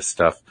learning this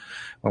stuff,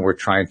 when we're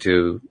trying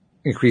to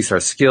increase our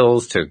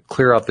skills, to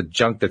clear out the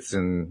junk that's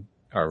in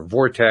our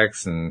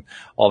vortex and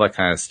all that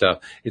kind of stuff.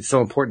 It's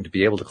so important to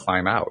be able to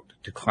climb out,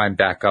 to climb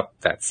back up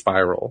that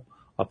spiral,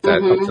 up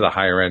to the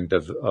higher end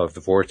of the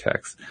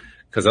vortex,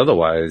 because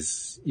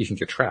otherwise you can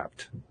get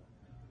trapped.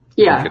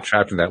 Yeah. You get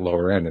trapped in that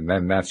lower end, and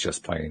then that's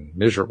just plain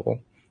miserable.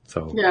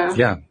 So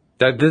yeah,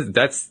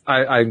 that's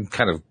I'm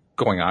kind of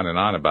going on and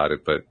on about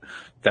it, but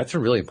that's a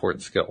really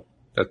important skill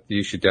that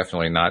you should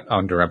definitely not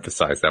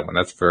underemphasize that one.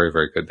 That's very,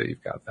 very good that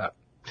you've got that.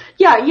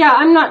 Yeah.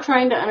 I'm not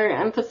trying to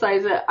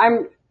underemphasize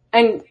it.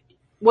 And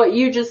what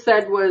you just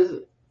said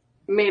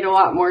made a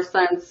lot more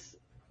sense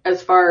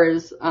as far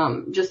as,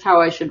 just how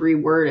I should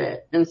reword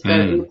it, instead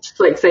of just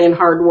like saying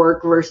hard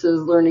work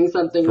versus learning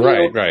something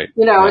new. Right.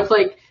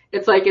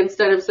 It's like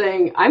instead of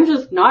saying, I'm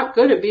just not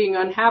good at being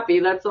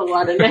unhappy, that's a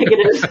lot of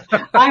negatives.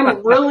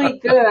 I'm really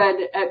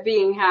good at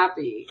being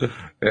happy.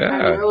 Yeah.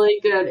 I'm really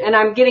good. And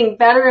I'm getting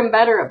better and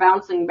better at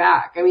bouncing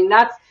back. I mean,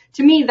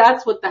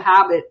 that's what the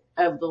habit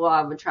of the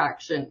law of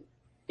attraction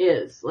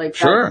is. Like,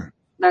 sure.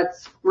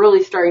 That's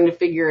really starting to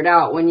figure it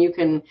out when you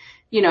can,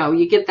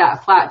 you get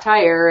that flat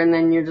tire, and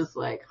then you're just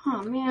like,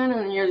 oh man.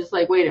 And then you're just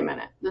like, wait a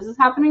minute, this is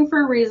happening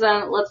for a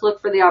reason. Let's look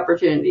for the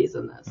opportunities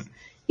in this,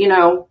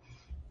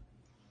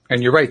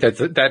 And you're right.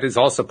 That is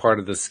also part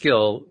of the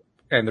skill.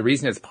 And the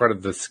reason it's part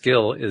of the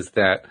skill is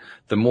that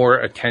the more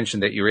attention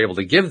that you're able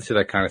to give to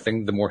that kind of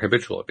thing, the more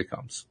habitual it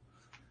becomes.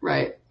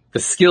 Right. The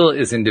skill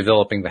is in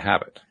developing the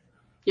habit.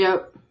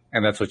 Yep.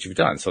 And that's what you've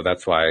done. So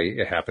that's why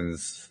it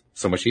happens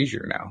so much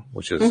easier now,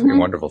 which is a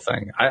wonderful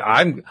thing.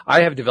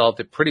 I have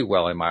developed it pretty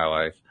well in my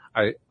life.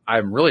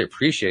 I'm really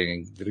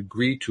appreciating the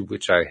degree to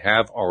which I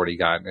have already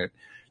gotten it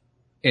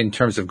in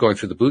terms of going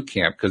through the boot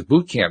camp, because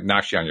boot camp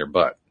knocks you on your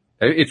butt.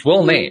 It's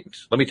well named.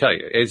 Let me tell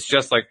you, it's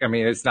just like,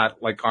 it's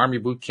not like Army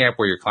boot camp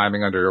where you're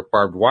climbing under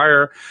barbed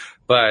wire,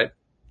 but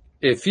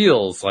it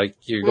feels like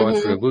you're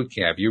going through a boot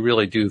camp. You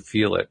really do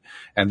feel it.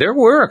 And there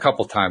were a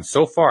couple times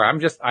so far.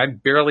 I'm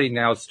barely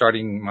now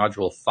starting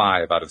module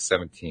 5 out of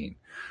 17.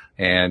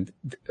 And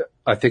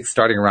I think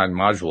starting around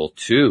module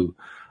 2,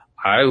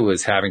 I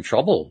was having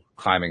trouble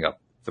climbing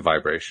up the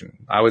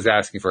vibration. I was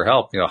asking for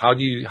help. How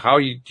do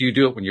you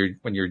do it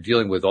when you're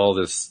dealing with all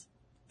this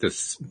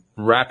this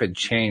rapid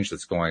change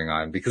that's going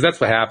on, because that's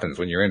what happens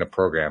when you're in a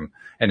program,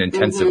 an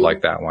intensive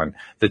like that one.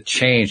 The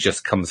change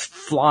just comes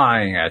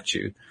flying at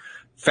you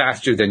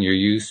faster than you're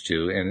used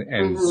to.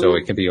 And so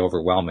it can be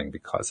overwhelming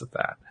because of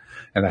that.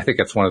 And I think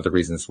that's one of the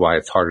reasons why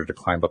it's harder to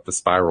climb up the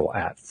spiral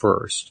at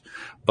first.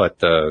 But,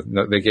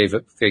 they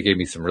gave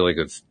me some really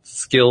good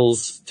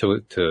skills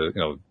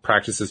to,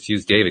 practices to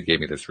use. David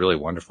gave me this really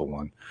wonderful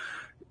one,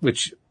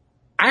 which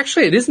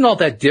actually it isn't all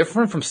that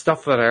different from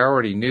stuff that I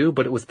already knew,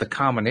 but it was the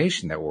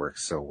combination that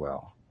works so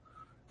well.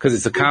 Cause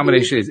it's a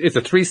combination, it's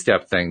a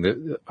 3-step thing.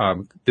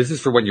 This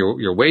is for when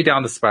you're way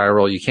down the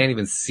spiral. You can't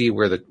even see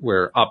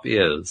where up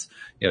is.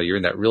 You're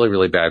in that really,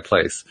 really bad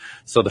place.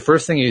 So the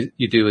first thing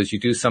you do is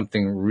you do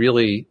something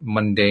really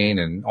mundane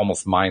and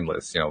almost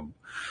mindless,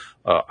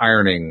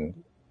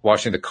 ironing,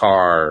 washing the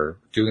car,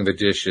 doing the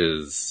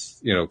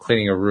dishes,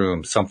 cleaning a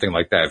room, something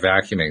like that,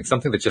 vacuuming,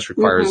 something that just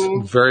requires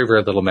very,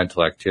 very little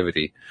mental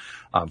activity,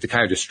 to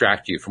kind of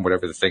distract you from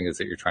whatever the thing is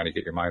that you're trying to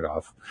get your mind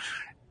off.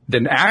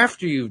 Then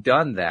after you've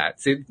done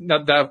that, see,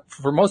 now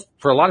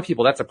for a lot of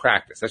people, that's a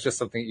practice. That's just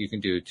something you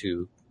can do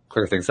to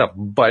clear things up.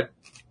 But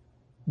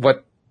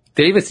what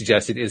David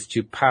suggested is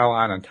to pile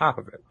on top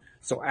of it.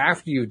 So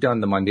after you've done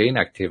the mundane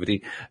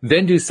activity,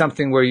 then do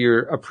something where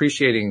you're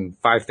appreciating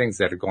 5 things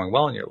that are going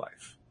well in your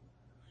life.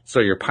 So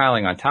you're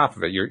piling on top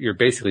of it. You're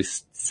basically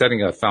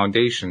setting a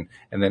foundation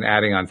and then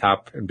adding on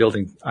top and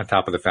building on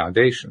top of the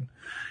foundation.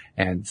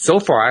 And so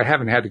far, I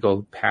haven't had to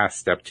go past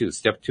step 2.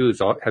 Step 2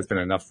 has been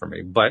enough for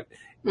me, but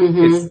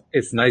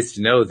it's nice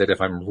to know that if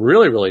I'm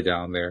really, really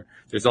down there,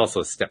 there's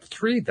also step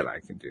 3 that I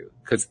can do.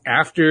 Because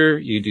after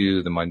you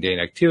do the mundane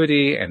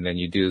activity and then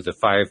you do the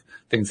 5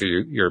 things that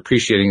you're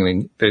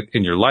appreciating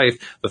in your life,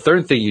 the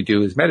third thing you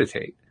do is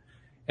meditate.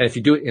 And if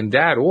you do it in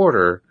that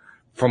order,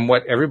 from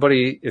what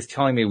everybody is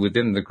telling me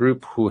within the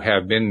group who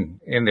have been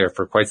in there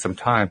for quite some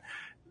time,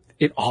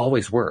 it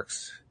always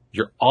works.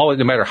 No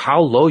matter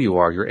how low you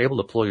are, you're able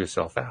to pull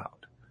yourself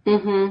out.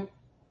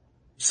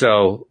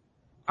 So,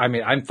 I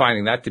mean, I'm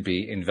finding that to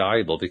be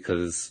invaluable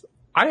because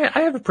I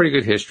have a pretty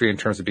good history in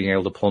terms of being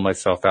able to pull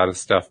myself out of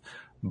stuff,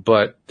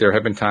 but there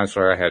have been times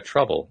where I had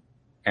trouble.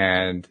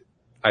 And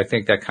I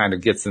think that kind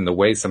of gets in the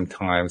way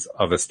sometimes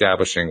of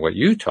establishing what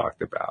you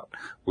talked about,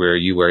 where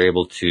you were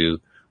able to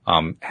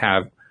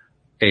have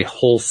a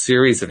whole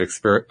series of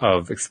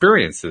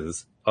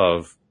experiences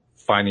of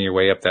finding your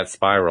way up that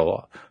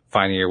spiral,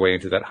 finding your way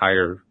into that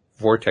higher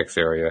vortex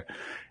area,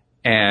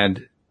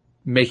 and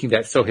making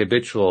that so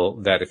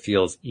habitual that it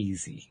feels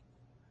easy.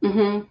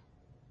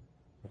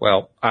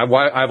 Well,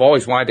 I've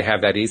always wanted to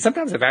have that ease.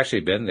 Sometimes I've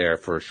actually been there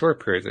for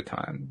short periods of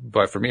time,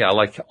 but for me, I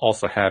like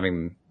also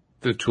having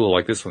the tool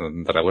like this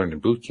one that I learned in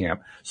boot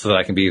camp so that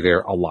I can be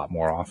there a lot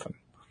more often.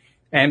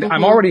 And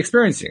I'm already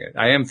experiencing it.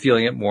 I am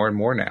feeling it more and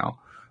more now.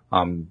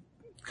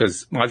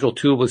 Because module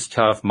 2 was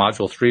tough,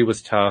 module 3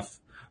 was tough,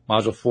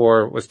 module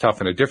 4 was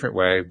tough in a different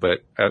way,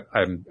 but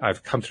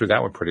I've come through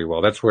that one pretty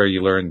well. That's where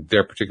you learn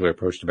their particular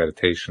approach to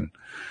meditation.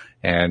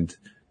 And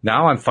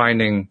now I'm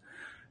finding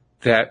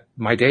that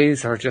my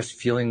days are just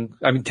feeling,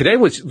 I mean, today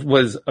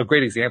was a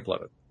great example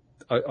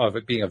of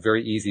it being a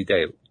very easy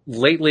day.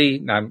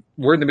 Lately,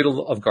 we're in the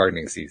middle of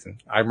gardening season.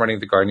 I'm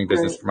running the gardening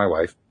business for my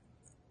wife.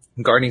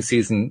 Gardening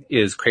season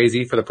is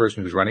crazy for the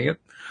person who's running it.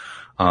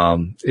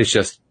 It's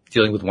just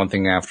dealing with one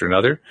thing after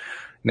another.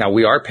 Now,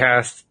 we are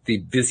past the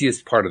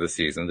busiest part of the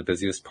season. The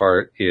busiest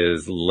part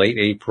is late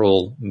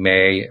April,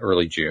 May,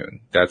 early June.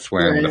 That's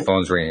when the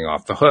phone's ringing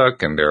off the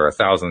hook and there are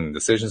 1,000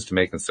 decisions to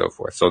make and so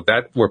forth. So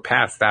we're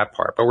past that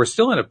part, but we're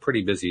still in a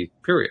pretty busy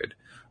period.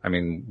 I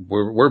mean,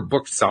 we're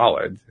booked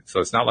solid. So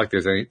it's not like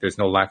there's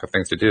no lack of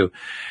things to do.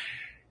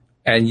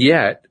 And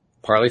yet,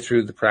 partly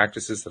through the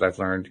practices that I've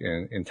learned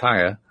in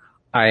Taya,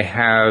 I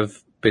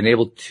have been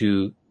able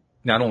to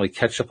not only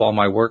catch up all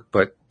my work,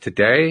 but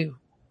today,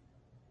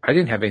 I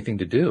didn't have anything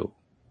to do.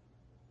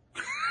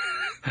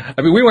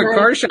 I mean, we went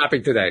car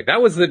shopping today.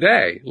 That was the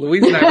day.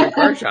 Louise and I went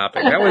car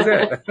shopping. That was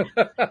it.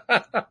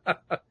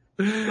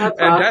 That's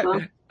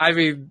awesome. I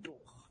mean,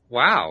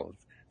 wow.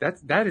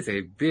 That is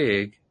a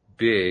big,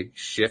 big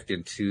shift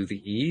into the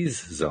ease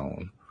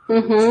zone.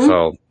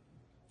 So,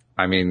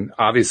 I mean,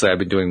 obviously I've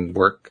been doing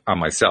work on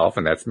myself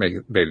and that's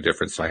made a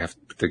difference. So I have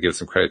to give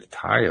some credit to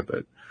Taya,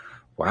 but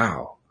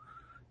wow.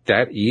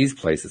 That ease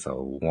place is a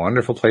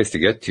wonderful place to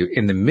get to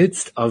in the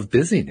midst of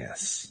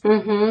busyness.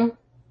 In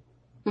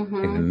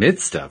the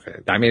midst of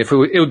it. I mean, it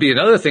would be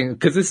another thing,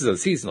 because this is a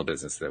seasonal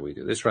business that we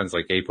do. This runs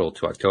like April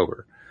to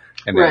October.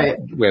 And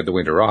then we have the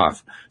winter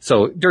off.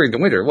 So during the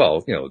winter,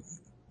 well,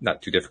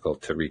 not too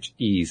difficult to reach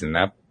ease in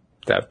that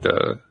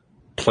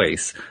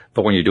place.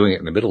 But when you're doing it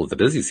in the middle of the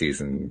busy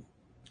season,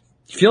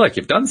 you feel like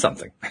you've done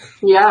something.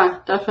 Yeah,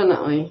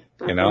 definitely.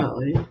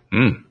 Definitely.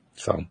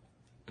 So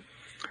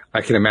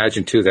I can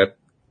imagine too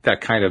that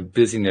kind of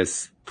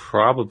busyness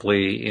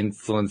probably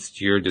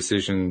influenced your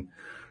decision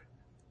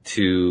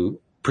to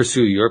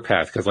pursue your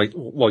path. Cause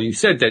you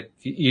said that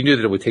you knew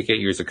that it would take 8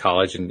 years of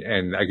college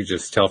and I could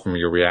just tell from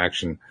your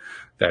reaction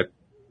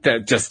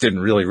that just didn't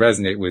really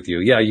resonate with you.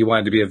 Yeah, you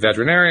wanted to be a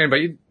veterinarian, but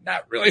you're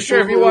not really sure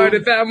if you wanted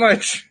it that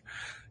much.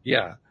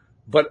 Yeah.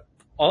 But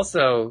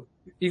also,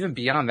 even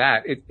beyond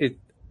that,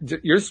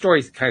 your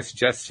story kind of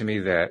suggests to me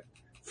that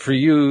for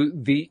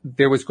you,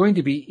 there was going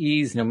to be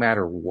ease no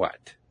matter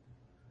what.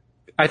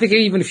 I think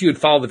even if you had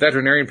followed the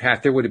veterinarian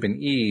path, there would have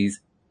been ease,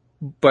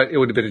 but it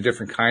would have been a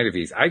different kind of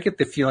ease. I get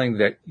the feeling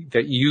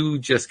that you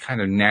just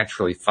kind of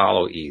naturally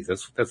follow ease.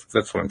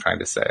 That's what I'm trying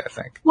to say, I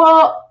think.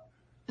 Well,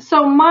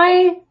 so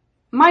my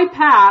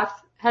path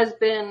has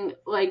been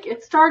like,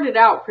 it started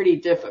out pretty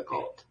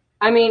difficult.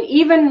 I mean,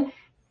 even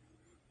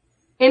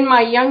in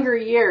my younger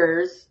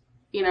years,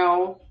 you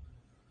know,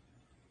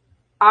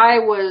 I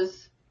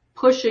was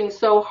pushing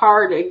so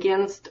hard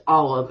against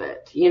all of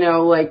it, you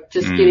know, like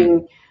just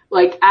getting,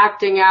 like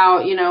acting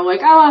out, you know,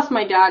 like I lost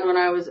my dad when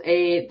I was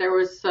 8. There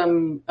was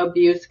some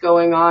abuse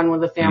going on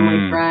with a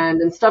family friend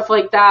and stuff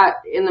like that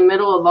in the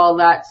middle of all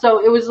that.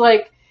 So it was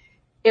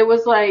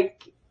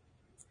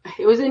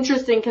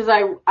interesting because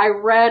I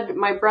read,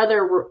 my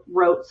brother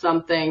wrote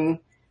something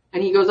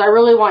and he goes, I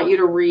really want you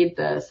to read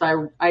this.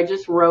 I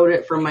just wrote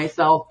it for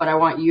myself, but I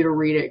want you to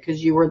read it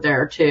because you were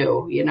there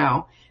too, you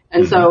know.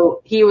 And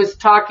so he was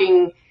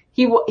talking,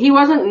 he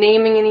wasn't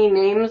naming any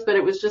names, but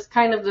it was just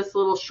kind of this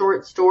little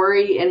short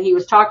story. And he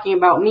was talking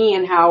about me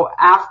and how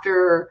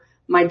after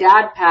my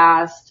dad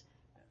passed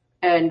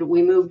and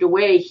we moved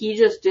away, he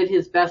just did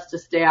his best to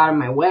stay out of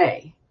my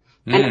way.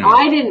 And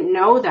I didn't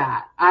know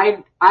that.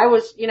 I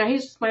was, you know,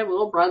 he's just my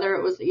little brother.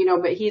 It was, you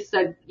know, but he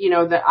said, you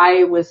know, that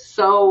I was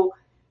so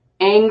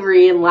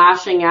angry and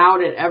lashing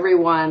out at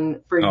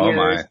everyone for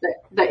years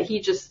that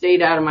he just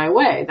stayed out of my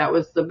way. That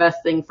was the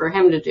best thing for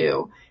him to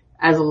do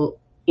as a,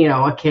 you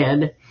know, a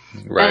kid.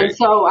 Right. And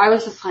so I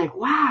was just like,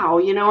 wow,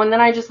 you know, and then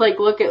I just like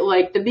look at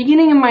like the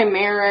beginning of my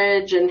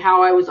marriage and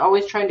how I was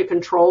always trying to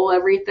control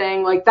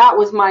everything. Like that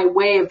was my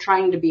way of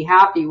trying to be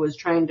happy, was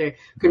trying to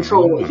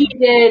control what he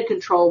did,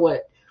 control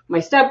what my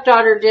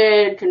stepdaughter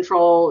did,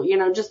 control, you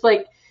know, just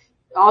like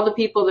all the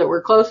people that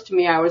were close to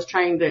me, I was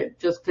trying to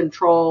just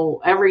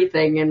control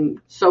everything and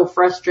so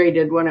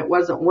frustrated when it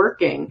wasn't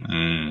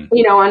working,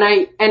 you know,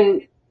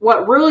 and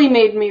what really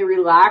made me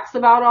relax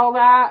about all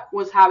that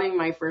was having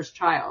my first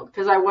child,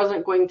 because I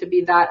wasn't going to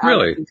be that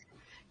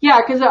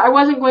because I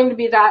wasn't going to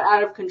be that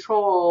out of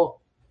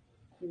control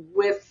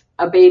with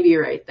a baby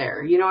right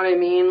there. You know what I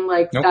mean?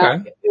 Like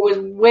that, it was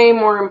way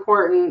more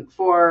important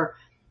for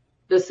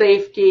the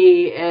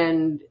safety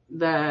and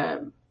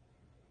the,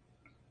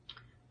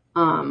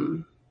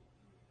 I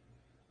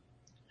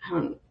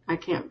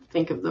can't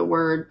think of the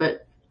word,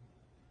 but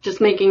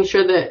just making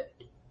sure that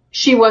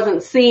she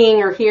wasn't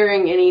seeing or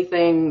hearing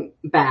anything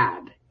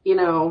bad, you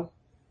know,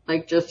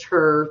 like just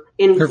her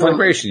influence. Her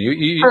vibration.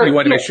 You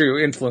want to make sure you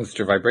influenced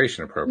her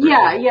vibration appropriately.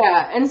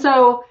 Yeah. And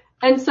so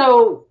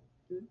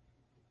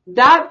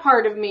that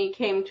part of me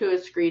came to a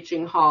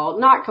screeching halt,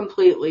 not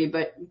completely,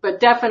 but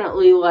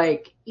definitely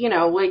like, you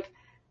know, like,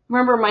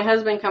 remember my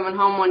husband coming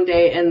home one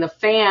day and the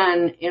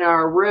fan in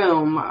our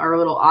room, our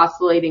little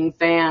oscillating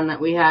fan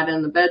that we had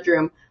in the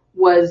bedroom,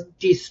 was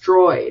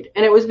destroyed.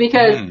 And it was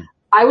because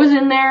I was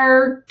in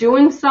there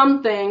doing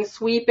something,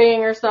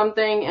 sweeping or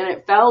something, and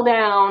it fell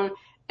down,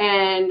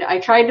 and I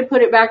tried to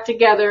put it back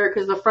together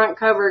because the front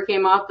cover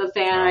came off the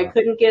fan. I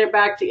couldn't get it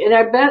back and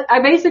I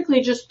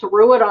basically just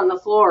threw it on the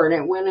floor and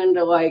it went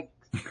into like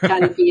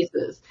 10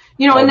 pieces,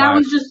 you know, and that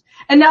was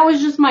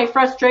just my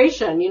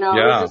frustration, you know.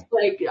 It was just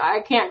like,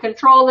 I can't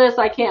control this.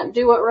 I can't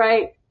do it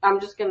right.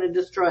 I'm just going to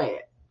destroy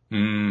it.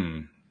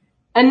 And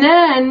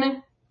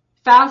then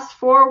fast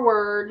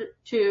forward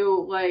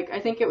to like, I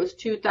think it was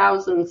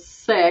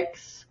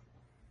 2006,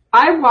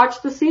 I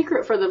watched The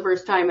Secret for the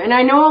first time. And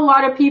I know a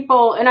lot of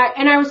people, and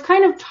I was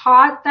kind of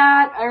taught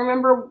that. I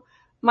remember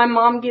my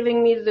mom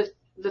giving me the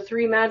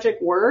 3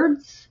 magic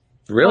words.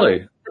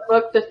 Really? The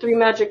book, The 3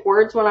 Magic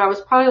Words, when I was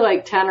probably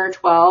like 10 or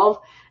 12.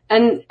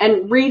 And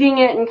reading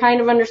it and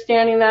kind of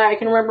understanding that. I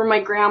can remember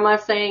my grandma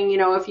saying, you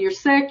know, if you're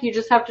sick, you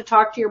just have to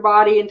talk to your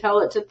body and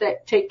tell it to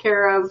take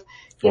care of,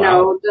 you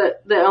know, the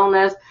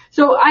illness.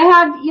 So I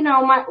had, you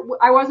know,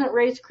 I wasn't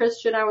raised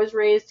Christian. I was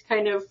raised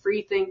kind of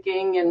free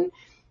thinking.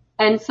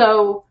 And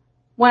so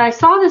when I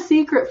saw The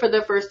Secret for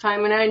the first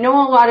time, and I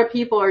know a lot of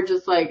people are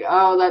just like,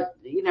 oh, that,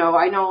 you know,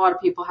 I know a lot of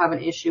people have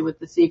an issue with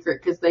The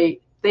Secret because they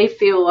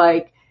feel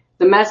like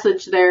the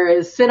message there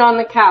is sit on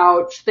the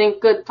couch, think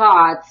good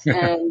thoughts,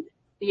 and,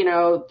 you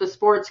know, the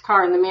sports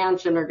car and the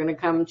mansion are going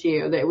to come to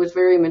you. That it was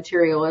very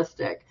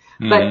materialistic.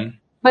 But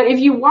if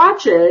you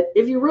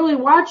really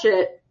watch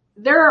it,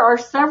 there are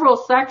several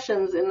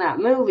sections in that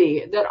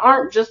movie that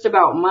aren't just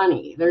about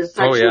money. There's a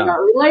section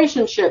about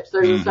relationships.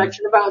 There's a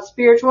section about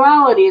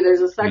spirituality. There's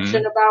a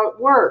section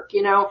about work,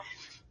 you know.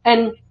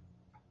 And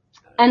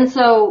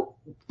so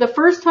the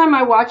first time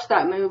I watched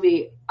that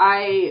movie,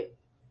 I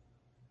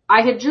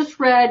had just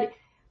read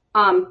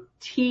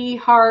T.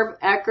 Harv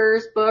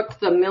Eker's book,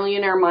 The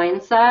Millionaire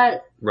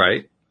Mindset.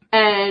 Right.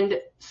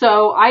 And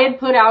So I had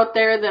put out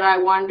there that I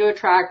wanted to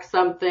attract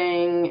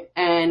something,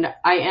 and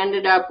I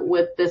ended up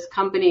with this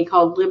company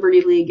called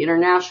Liberty League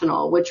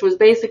International, which was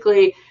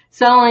basically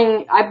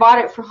selling. I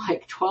bought it for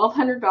like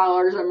 $1,200.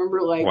 I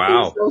remember like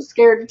being so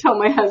scared to tell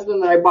my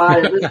husband that I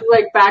bought it. This was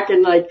like back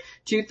in like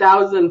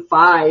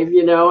 2005,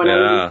 you know, and I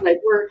was just like,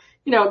 we're,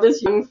 you know,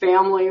 this young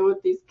family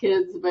with these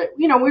kids, but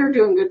you know, we were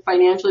doing good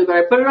financially, but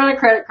I put it on a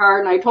credit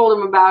card and I told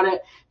him about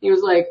it. He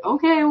was like,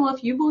 okay, well,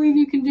 if you believe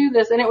you can do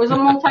this. And it was a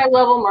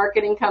multi-level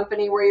marketing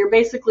company where you're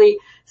basically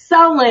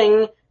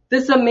selling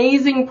this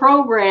amazing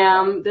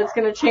program that's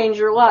going to change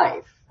your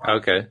life.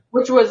 Okay.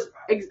 Which was,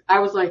 I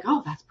was like,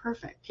 oh, that's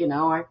perfect. You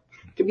know, I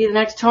could be the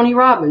next Tony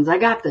Robbins. I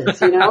got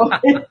this, you know?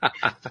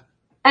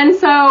 And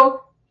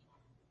so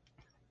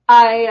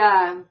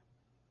I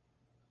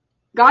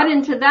got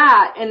into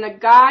that, and the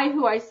guy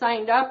who I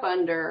signed up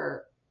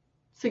under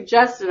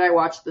suggested I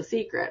watch The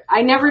Secret.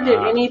 I never did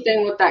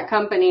anything with that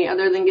company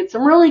other than get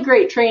some really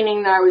great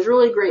training that I was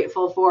really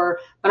grateful for,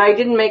 but I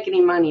didn't make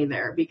any money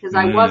there because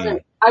I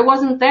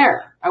wasn't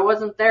there. I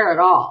wasn't there at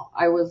all.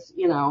 I was,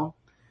 you know,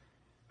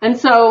 and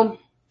so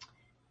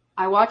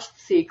I watched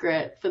The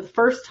Secret for the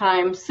first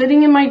time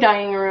sitting in my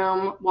dining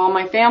room while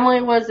my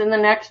family was in the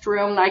next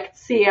room. I could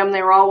see them.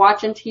 They were all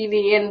watching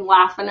TV and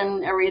laughing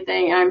and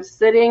everything. And I'm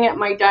sitting at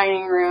my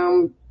dining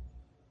room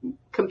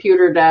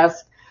computer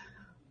desk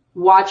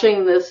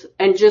watching this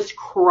and just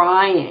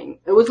crying.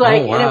 It was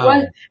like,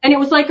 and it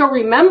was like a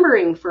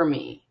remembering for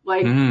me.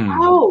 Like,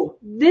 oh,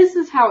 this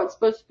is how it's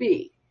supposed to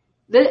be.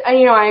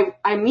 You know,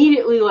 I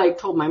immediately like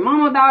told my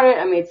mom about it.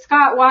 I made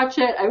Scott watch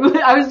it. I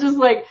was just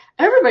like,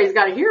 everybody's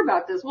got to hear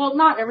about this. Well,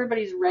 not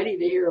everybody's ready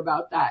to hear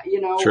about that, you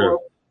know,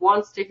 or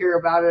wants to hear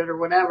about it or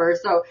whatever.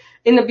 So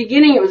in the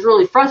beginning, it was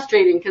really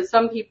frustrating because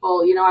some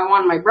people, you know, I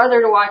wanted my brother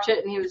to watch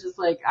it and he was just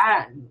like,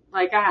 I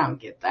don't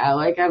get that.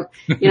 Like,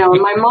 you know,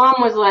 and my mom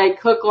was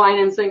like hook, line,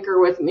 and sinker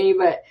with me,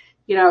 but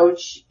you know,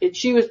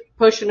 she was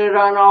pushing it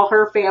on all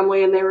her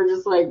family and they were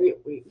just like,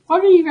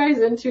 what are you guys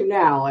into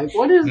now? Like,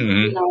 what is,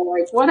 you know,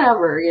 like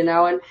whatever, you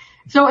know? And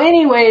so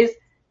anyways,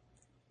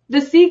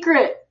 The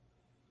Secret,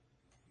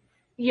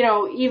 you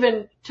know,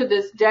 even to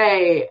this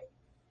day,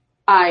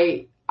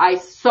 I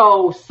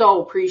so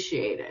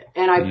appreciate it.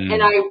 And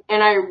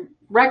I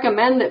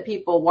recommend that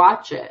people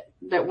watch it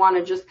that want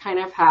to just kind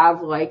of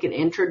have like an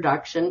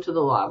introduction to the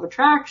law of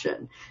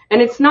attraction.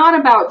 And it's not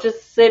about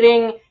just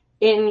sitting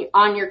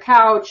on your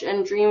couch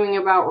and dreaming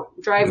about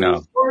driving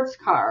a sports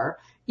car.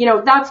 You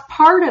know, that's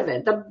part of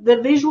it.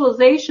 The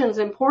visualization's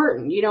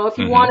important. You know, if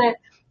you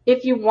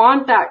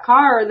want that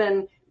car,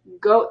 then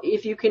go,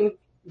 if you can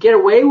get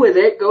away with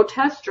it, go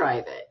test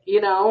drive it, you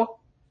know?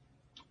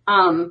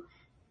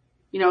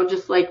 You know,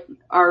 just like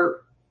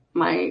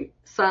my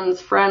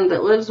son's friend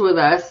that lives with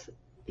us,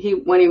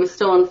 when he was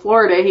still in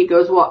Florida, he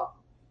goes, well,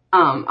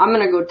 I'm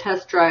going to go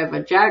test drive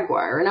a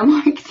Jaguar. And I'm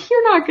like,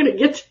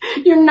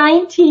 you're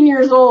 19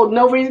 years old.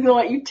 Nobody's going to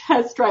let you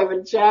test drive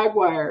a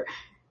Jaguar.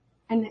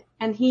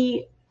 And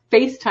he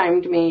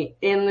FaceTimed me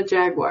in the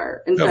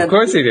Jaguar and said, of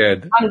course he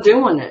did. I'm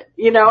doing it,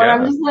 you know, and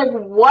I'm just like,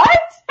 what?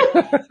 He's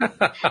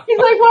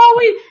like, well,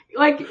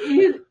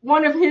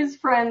 one of his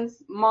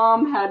friends'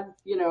 mom had,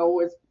 you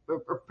know,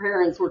 her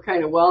parents were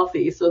kind of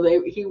wealthy. So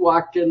he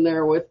walked in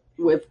there with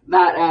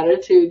that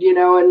attitude, you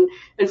know,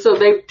 and so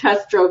they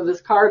test drove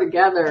this car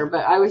together.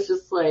 But I was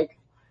just like,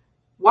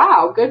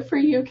 wow, good for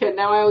you, kid.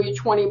 Now I owe you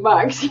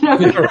 $20, you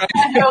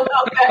know,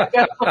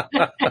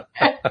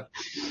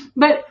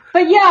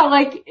 but yeah,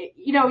 like,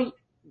 you know,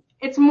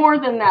 it's more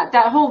than that.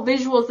 That whole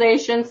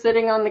visualization,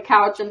 sitting on the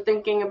couch and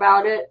thinking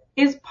about it,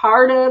 is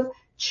part of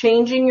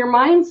changing your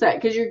mindset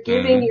because you're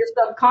giving your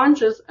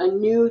subconscious a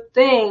new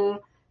thing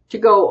to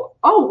go,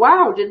 oh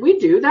wow, did we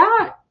do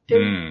that?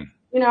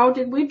 You know,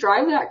 did we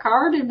drive that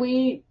car? Did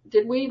we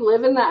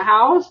live in that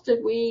house?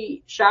 Did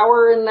we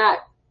shower in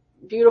that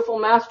beautiful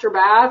master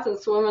bath and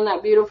swim in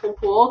that beautiful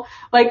pool?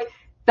 Like,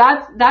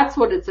 that's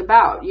what it's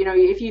about. You know,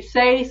 if you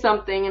say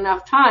something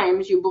enough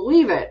times, you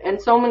believe it.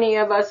 And so many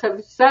of us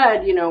have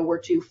said, you know,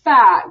 we're too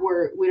fat,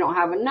 we don't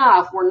have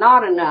enough, we're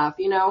not enough,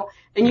 you know,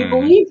 and you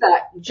believe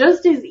that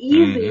just as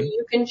easy.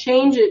 You can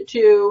change it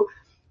to,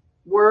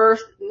 we're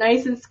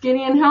nice and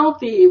skinny and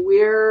healthy.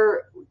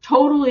 We're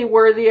totally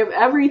worthy of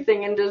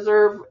everything and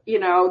deserve, you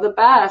know, the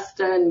best.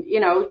 And,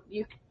 you know,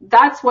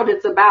 that's what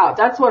it's about.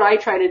 That's what I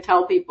try to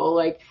tell people.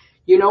 Like,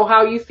 you know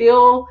how you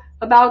feel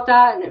about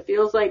that and it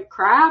feels like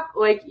crap.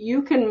 Like,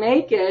 you can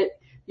make it,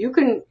 you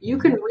can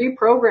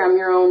reprogram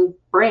your own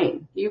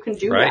brain. You can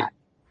do that.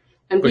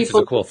 And which is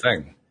a cool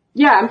thing.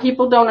 Yeah, and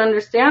people don't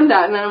understand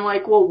that. And then I'm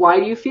like, well, why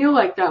do you feel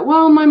like that?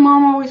 Well, my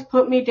mom always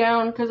put me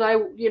down because I,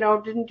 you know,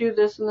 didn't do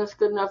this and this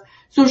good enough.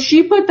 So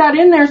she put that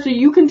in there so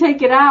you can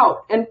take it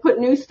out and put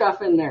new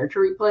stuff in there to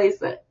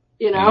replace it,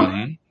 you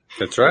know?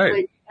 That's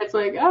right. It's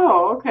like,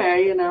 oh,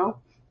 okay, you know.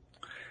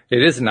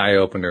 It is an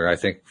eye-opener, I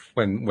think,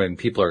 when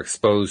people are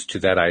exposed to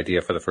that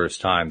idea for the first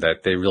time,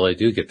 that they really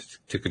do get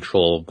to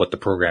control what the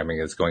programming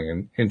is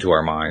going into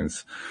our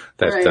minds,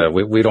 that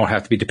we don't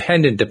have to be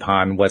dependent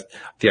upon what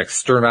the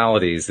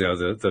externalities, you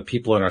know, the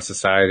people in our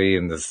society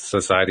and the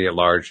society at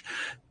large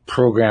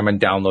program and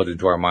download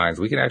into our minds.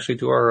 We can actually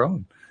do our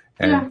own.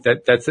 And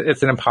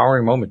it's an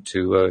empowering moment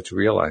to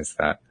realize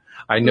that.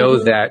 I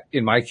know that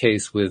in my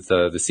case with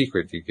The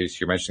Secret, because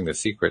you're mentioning The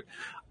Secret,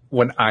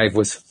 when I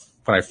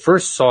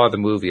first saw the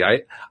movie,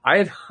 I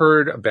had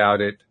heard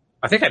about it.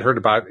 I think I'd heard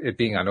about it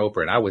being on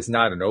Oprah, and I was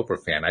not an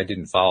Oprah fan. I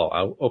didn't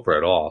follow Oprah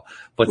at all.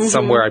 But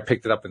somewhere I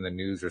picked it up in the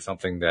news or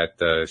something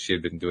that she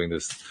had been doing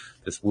this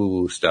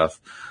woo-woo stuff.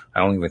 I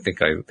don't even think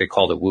they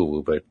called it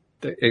woo-woo, but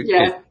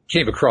it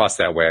came across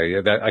that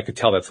way. That I could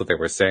tell that's what they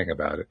were saying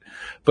about it.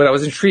 But I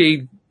was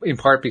intrigued in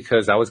part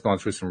because I was going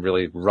through some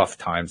really rough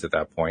times at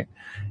that point,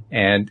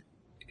 and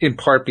in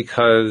part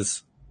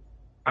because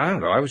I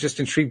don't know, I was just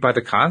intrigued by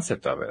the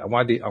concept of it. I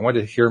wanted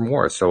to hear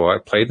more. So I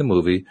played the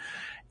movie,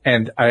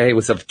 and I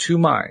was of two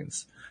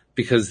minds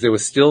because there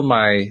was still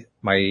my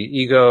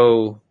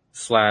ego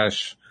 /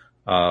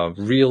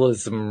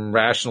 realism,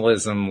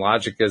 rationalism,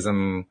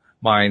 logicism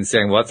mind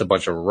saying, well, that's a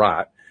bunch of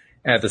rot.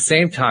 And at the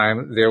same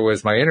time, there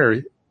was my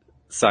inner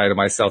side of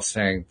myself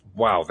saying,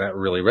 wow, that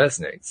really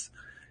resonates.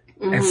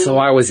 And so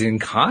I was in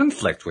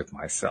conflict with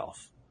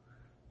myself.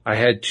 I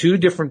had two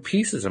different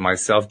pieces of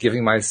myself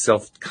giving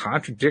myself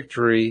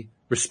contradictory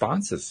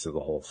responses to the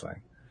whole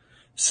thing.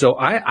 So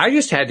I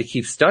just had to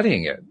keep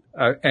studying it,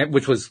 and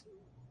which was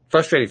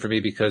frustrating for me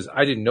because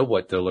I didn't know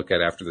what to look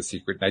at after The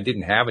Secret, and I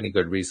didn't have any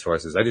good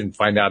resources. I didn't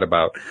find out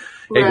about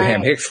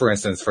Abraham Hicks, for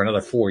instance, for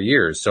another 4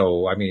 years.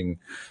 So, I mean,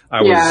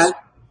 I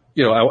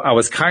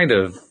was kind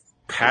of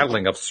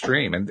paddling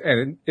upstream,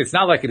 and it's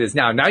not like it is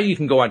now. Now you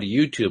can go onto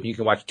YouTube and you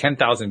can watch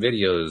 10,000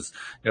 videos,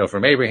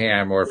 from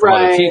Abraham or from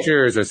other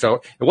teachers or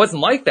so. It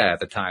wasn't like that at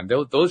the time.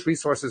 Those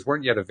resources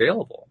weren't yet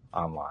available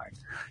online.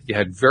 You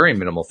had very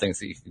minimal things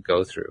that you could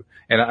go through.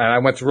 And I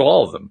went through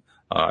all of them.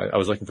 I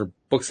was looking for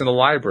books in the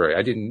library.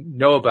 I didn't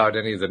know about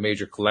any of the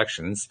major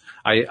collections.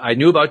 I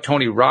knew about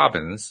Tony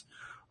Robbins,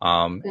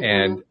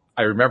 and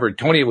I remember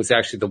Tony was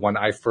actually the one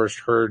I first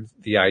heard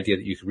the idea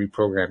that you could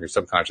reprogram your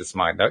subconscious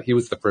mind. He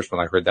was the first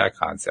one I heard that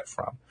concept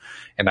from.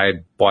 And I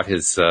had bought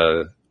his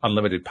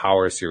Unlimited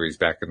Power series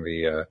back in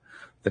the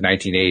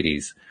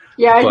 1980s.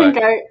 Yeah, I think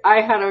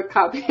I had a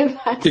copy of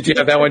that. Did you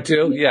have that one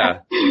too? Yeah.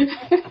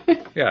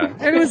 Yeah.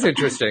 And it was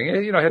interesting.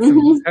 It had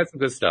some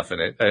good stuff in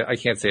it. I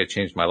can't say it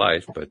changed my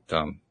life, but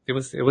it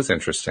was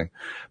interesting.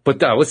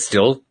 But I was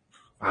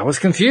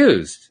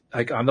confused.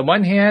 Like on the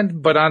one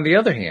hand, but on the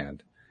other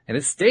hand. And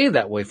it stayed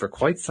that way for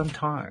quite some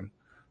time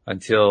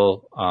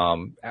until,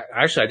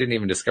 actually I didn't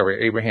even discover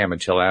Abraham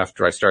until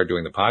after I started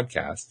doing the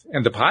podcast.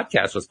 And the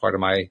podcast was part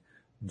of my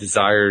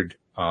desired,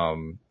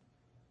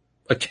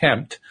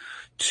 attempt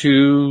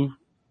to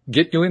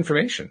get new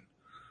information.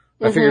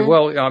 I figured,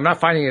 well, I'm not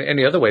finding it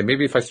any other way.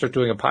 Maybe if I start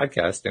doing a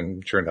podcast,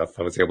 and sure enough,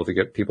 I was able to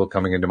get people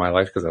coming into my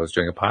life because I was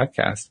doing a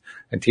podcast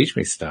and teach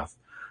me stuff.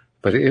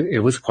 But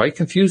it was quite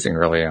confusing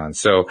early on.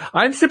 So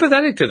I'm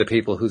sympathetic to the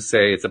people who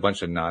say it's a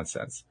bunch of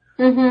nonsense.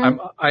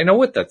 I know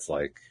what that's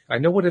like. I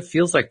know what it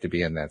feels like to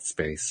be in that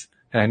space.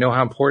 And I know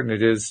how important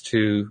it is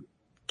to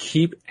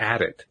keep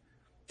at it,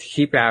 to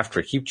keep after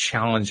it, keep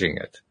challenging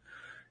it,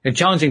 and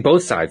challenging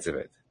both sides of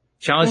it.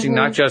 Challenging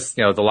not just,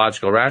 the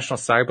logical, rational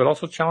side, but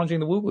also challenging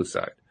the woo-woo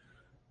side.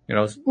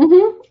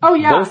 Oh,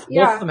 yeah. Both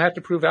of them had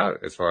to prove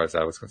out as far as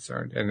I was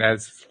concerned. And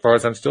as far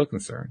as I'm still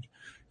concerned.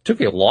 It took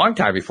me a long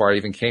time before I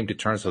even came to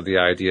terms with the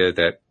idea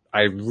that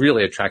I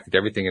really attracted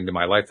everything into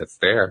my life that's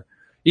there.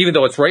 Even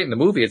though it's right in the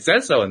movie, it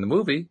says so in the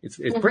movie. It's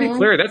pretty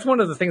clear. That's one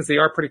of the things they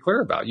are pretty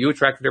clear about. You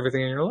attracted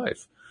everything in your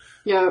life.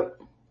 Yeah.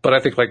 But I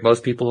think like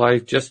most people, I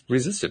just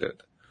resisted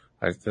it.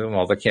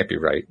 Well, that can't be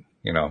right,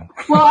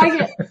 Well,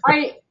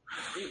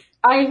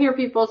 I hear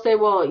people say,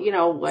 well,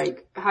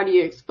 like, how do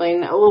you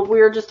explain that? Well, we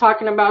were just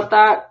talking about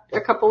that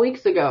a couple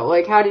weeks ago.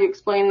 Like, how do you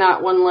explain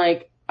that when,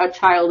 like, a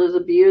child is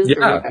abused or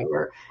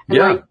whatever?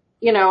 And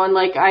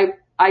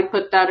I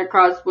put that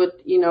across with,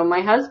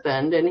 my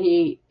husband, and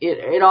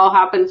it all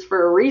happens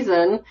for a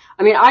reason.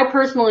 I mean, I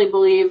personally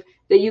believe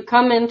that you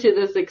come into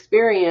this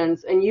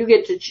experience and you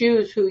get to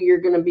choose who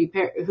you're going to be,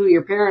 who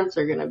your parents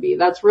are going to be.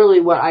 That's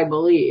really what I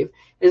believe,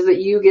 is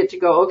that you get to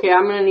go, okay,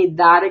 I'm going to need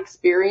that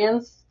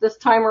experience this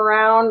time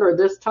around, or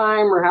this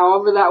time, or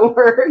however that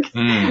works.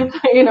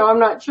 I'm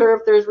not sure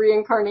if there's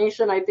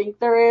reincarnation. I think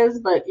there is,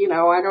 but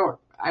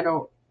I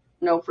don't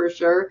know for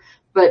sure.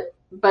 But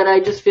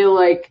I just feel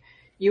like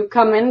you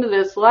come into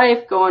this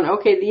life going,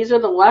 okay, these are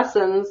the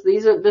lessons.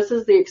 This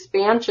is the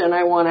expansion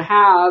I want to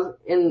have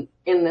in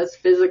this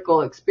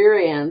physical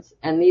experience.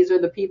 And these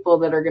are the people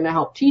that are going to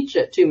help teach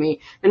it to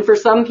me. And for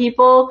some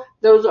people,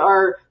 those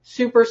are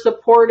super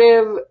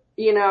supportive,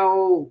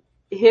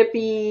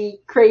 hippie,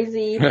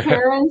 crazy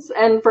parents.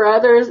 And for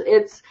others,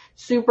 it's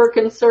super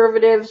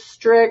conservative,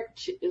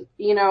 strict,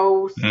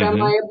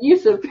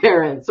 semi-abusive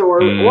parents or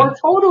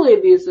totally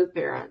abusive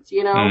parents,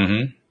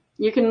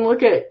 You can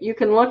look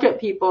at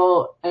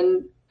people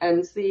and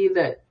see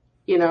that,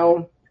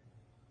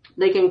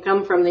 they can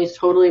come from these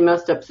totally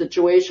messed up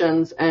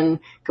situations and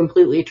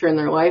completely turn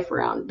their life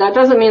around. That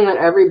doesn't mean that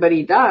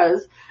everybody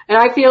does. And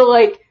I feel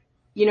like,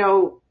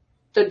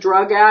 the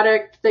drug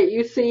addict that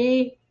you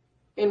see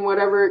in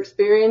whatever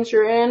experience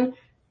you're in,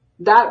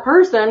 that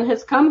person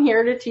has come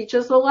here to teach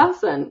us a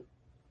lesson.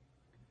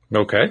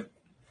 Okay.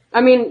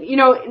 I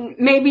mean,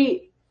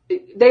 maybe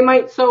they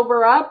might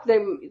sober up.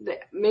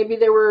 Maybe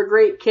they were a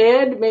great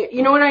kid.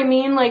 You know what I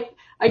mean? Like,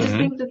 I just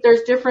think that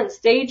there's different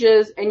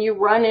stages, and you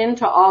run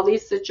into all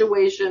these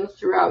situations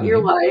throughout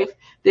your life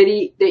that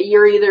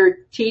you're either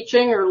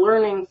teaching or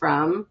learning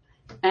from.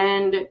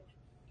 And,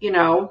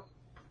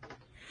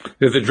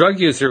 The drug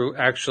user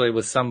actually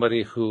was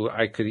somebody who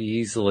I could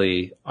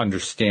easily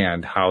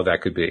understand how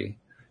that could be,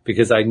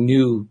 because I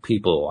knew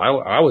people.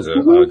 I was a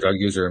drug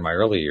user in my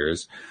early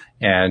years,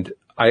 and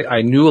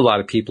I knew a lot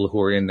of people who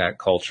were in that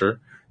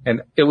culture,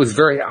 and it was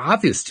very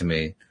obvious to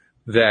me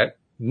that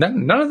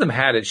none of them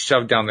had it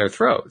shoved down their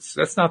throats.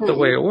 That's not the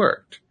way it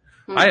worked.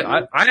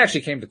 I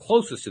actually came the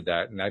closest to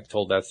that, and I've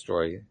told that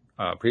story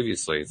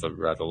previously. It's a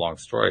rather long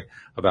story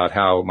about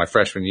how my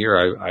freshman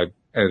year I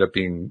ended up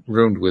being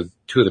roomed with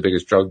two of the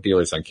biggest drug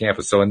dealers on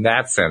campus. So in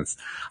that sense,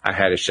 I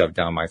had it shoved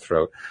down my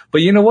throat.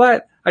 But you know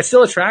what? I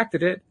still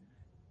attracted it.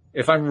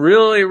 If I'm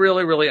really,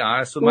 really, really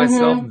honest with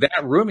myself,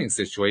 that rooming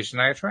situation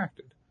I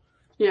attracted.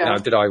 Yeah. Now,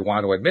 did I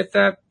want to admit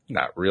that?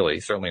 Not really.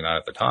 Certainly not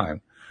at the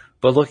time.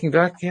 But looking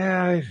back,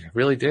 yeah, I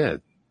really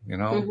did.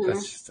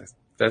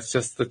 That's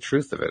just the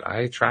truth of it. I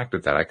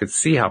attracted that. I could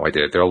see how I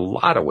did it. There are a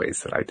lot of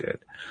ways that I did.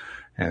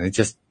 And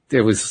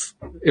it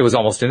was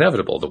almost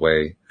inevitable the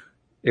way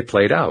it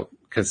played out,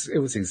 because it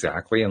was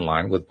exactly in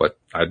line with what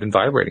I'd been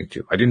vibrating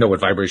to. I didn't know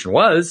what vibration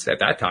was at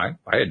that time.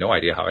 I had no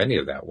idea how any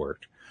of that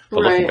worked.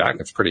 But looking back,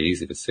 it's pretty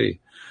easy to see.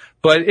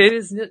 But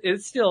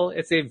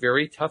it's a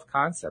very tough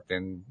concept.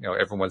 And,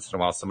 every once in a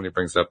while somebody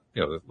brings up,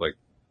 like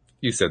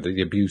you said,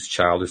 the abused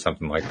child or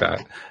something like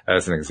that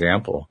as an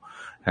example.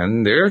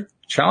 And they're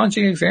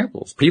challenging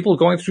examples. People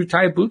going through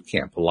Thai boot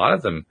camp, a lot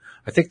of them.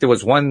 I think there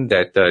was one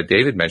that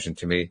David mentioned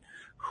to me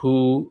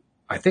who,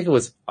 I think it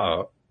was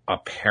a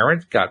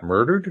parent got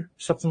murdered,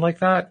 something like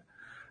that.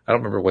 I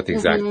don't remember what the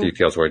exact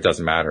details were. It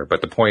doesn't matter.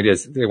 But the point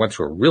is, they went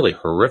through a really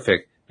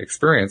horrific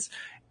experience.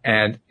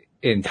 And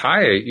in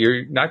Thai,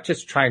 you're not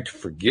just trying to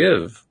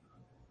forgive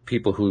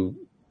people who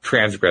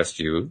transgressed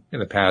you in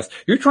the past.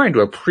 You're trying to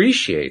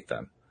appreciate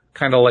them,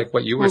 kind of like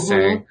what you were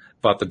saying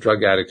about the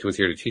drug addict who was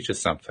here to teach us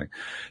something.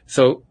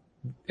 So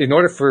in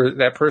order for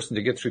that person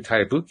to get through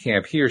Thai boot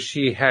camp, he or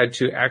she had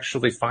to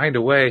actually find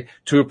a way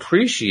to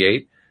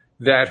appreciate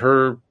that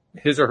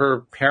his or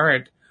her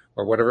parent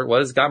or whatever it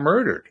was got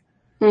murdered.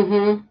 I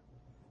mean,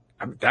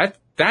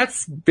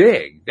 that's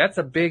big. That's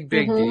a big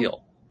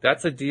deal.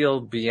 That's a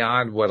deal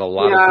beyond what a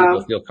lot of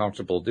people feel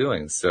comfortable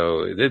doing.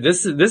 So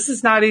this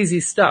is not easy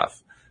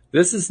stuff.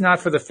 This is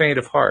not for the faint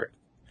of heart.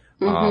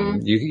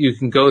 You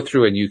can go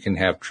through and you can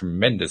have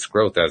tremendous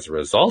growth as a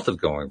result of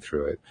going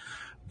through it.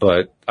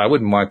 But I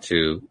wouldn't want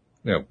to,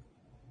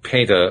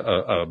 paint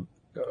a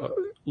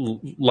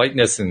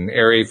lightness and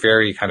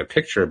airy-fairy kind of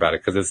picture about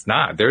it, because it's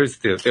not. There's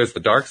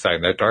the dark side,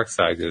 and that dark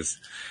side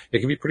it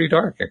can be pretty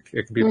dark.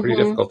 It can be pretty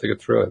difficult to get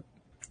through it.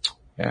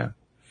 Yeah.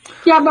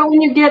 Yeah, but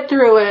when you get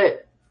through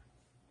it,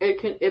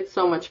 it's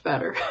so much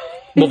better.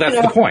 Well,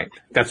 that's the point.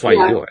 That's why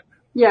you do it.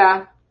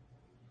 Yeah.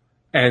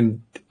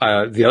 And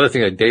the other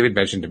thing that David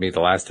mentioned to me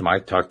the last time I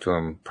talked to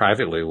him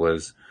privately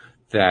was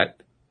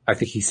that I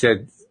think he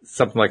said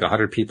something like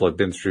 100 people have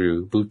been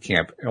through boot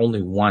camp.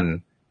 Only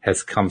one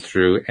has come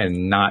through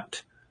and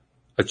not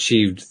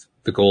achieved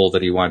the goal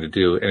that he wanted to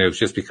do. And it was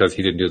just because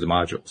he didn't do the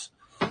modules.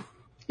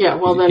 Yeah,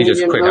 well, then he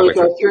didn't really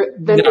go through it.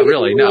 Not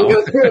really, no.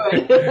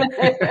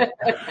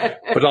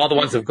 But all the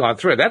ones who've gone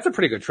through it, that's a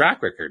pretty good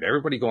track record.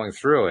 Everybody going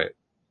through it,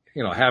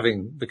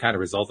 having the kind of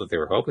result that they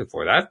were hoping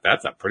for,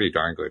 that's a pretty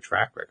darn good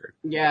track record.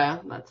 Yeah,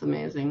 that's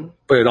amazing.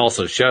 But it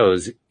also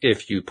shows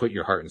if you put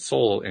your heart and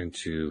soul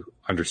into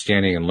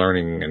understanding and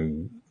learning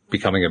and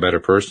becoming a better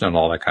person and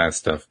all that kind of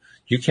stuff,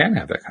 you can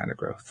have that kind of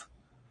growth.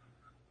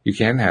 You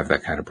can have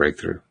that kind of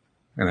breakthrough.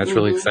 And that's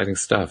really exciting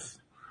stuff.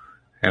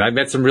 And I've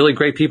met some really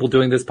great people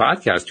doing this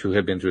podcast who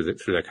have been through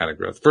that kind of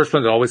growth. First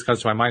one that always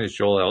comes to my mind is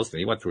Joel Elston.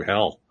 He went through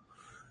hell.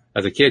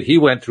 As a kid, he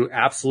went through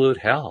absolute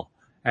hell.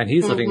 And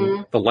he's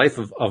living the life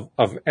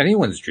of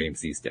anyone's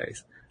dreams these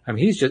days. I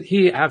mean,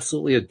 he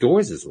absolutely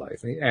adores his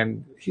life.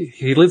 And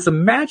he lives a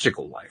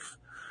magical life.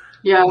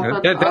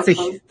 Yeah, that's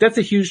awesome. That's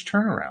a huge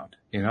turnaround,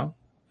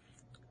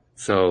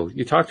 So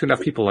you talk to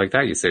enough people like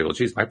that, you say, well,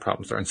 geez, my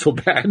problems aren't so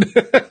bad.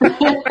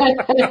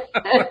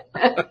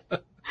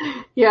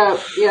 Yeah,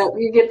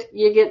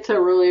 you get to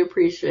really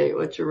appreciate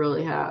what you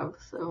really have.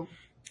 So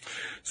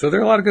there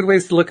are a lot of good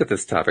ways to look at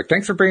this topic.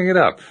 Thanks for bringing it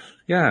up.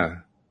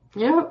 Yeah.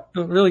 Yeah.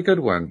 A really good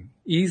one.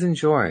 Ease and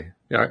joy.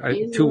 Yeah,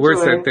 two and words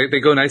joy. that they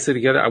go nicely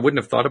together. I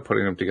wouldn't have thought of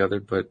putting them together,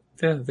 but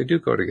yeah, they do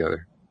go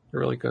together. They're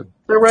really good.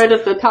 They're right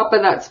at the top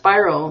of that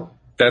spiral.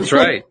 That's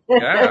right.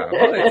 Yeah.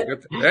 Well,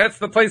 that's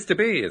the place to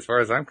be as far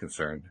as I'm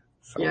concerned.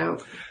 Yeah.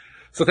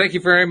 So thank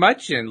you very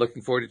much, and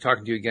looking forward to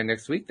talking to you again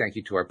next week. Thank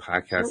you to our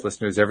podcast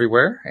listeners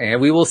everywhere,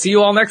 and we will see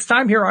you all next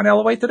time here on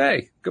LOA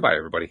Today. Goodbye,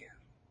 everybody.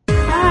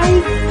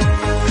 Bye.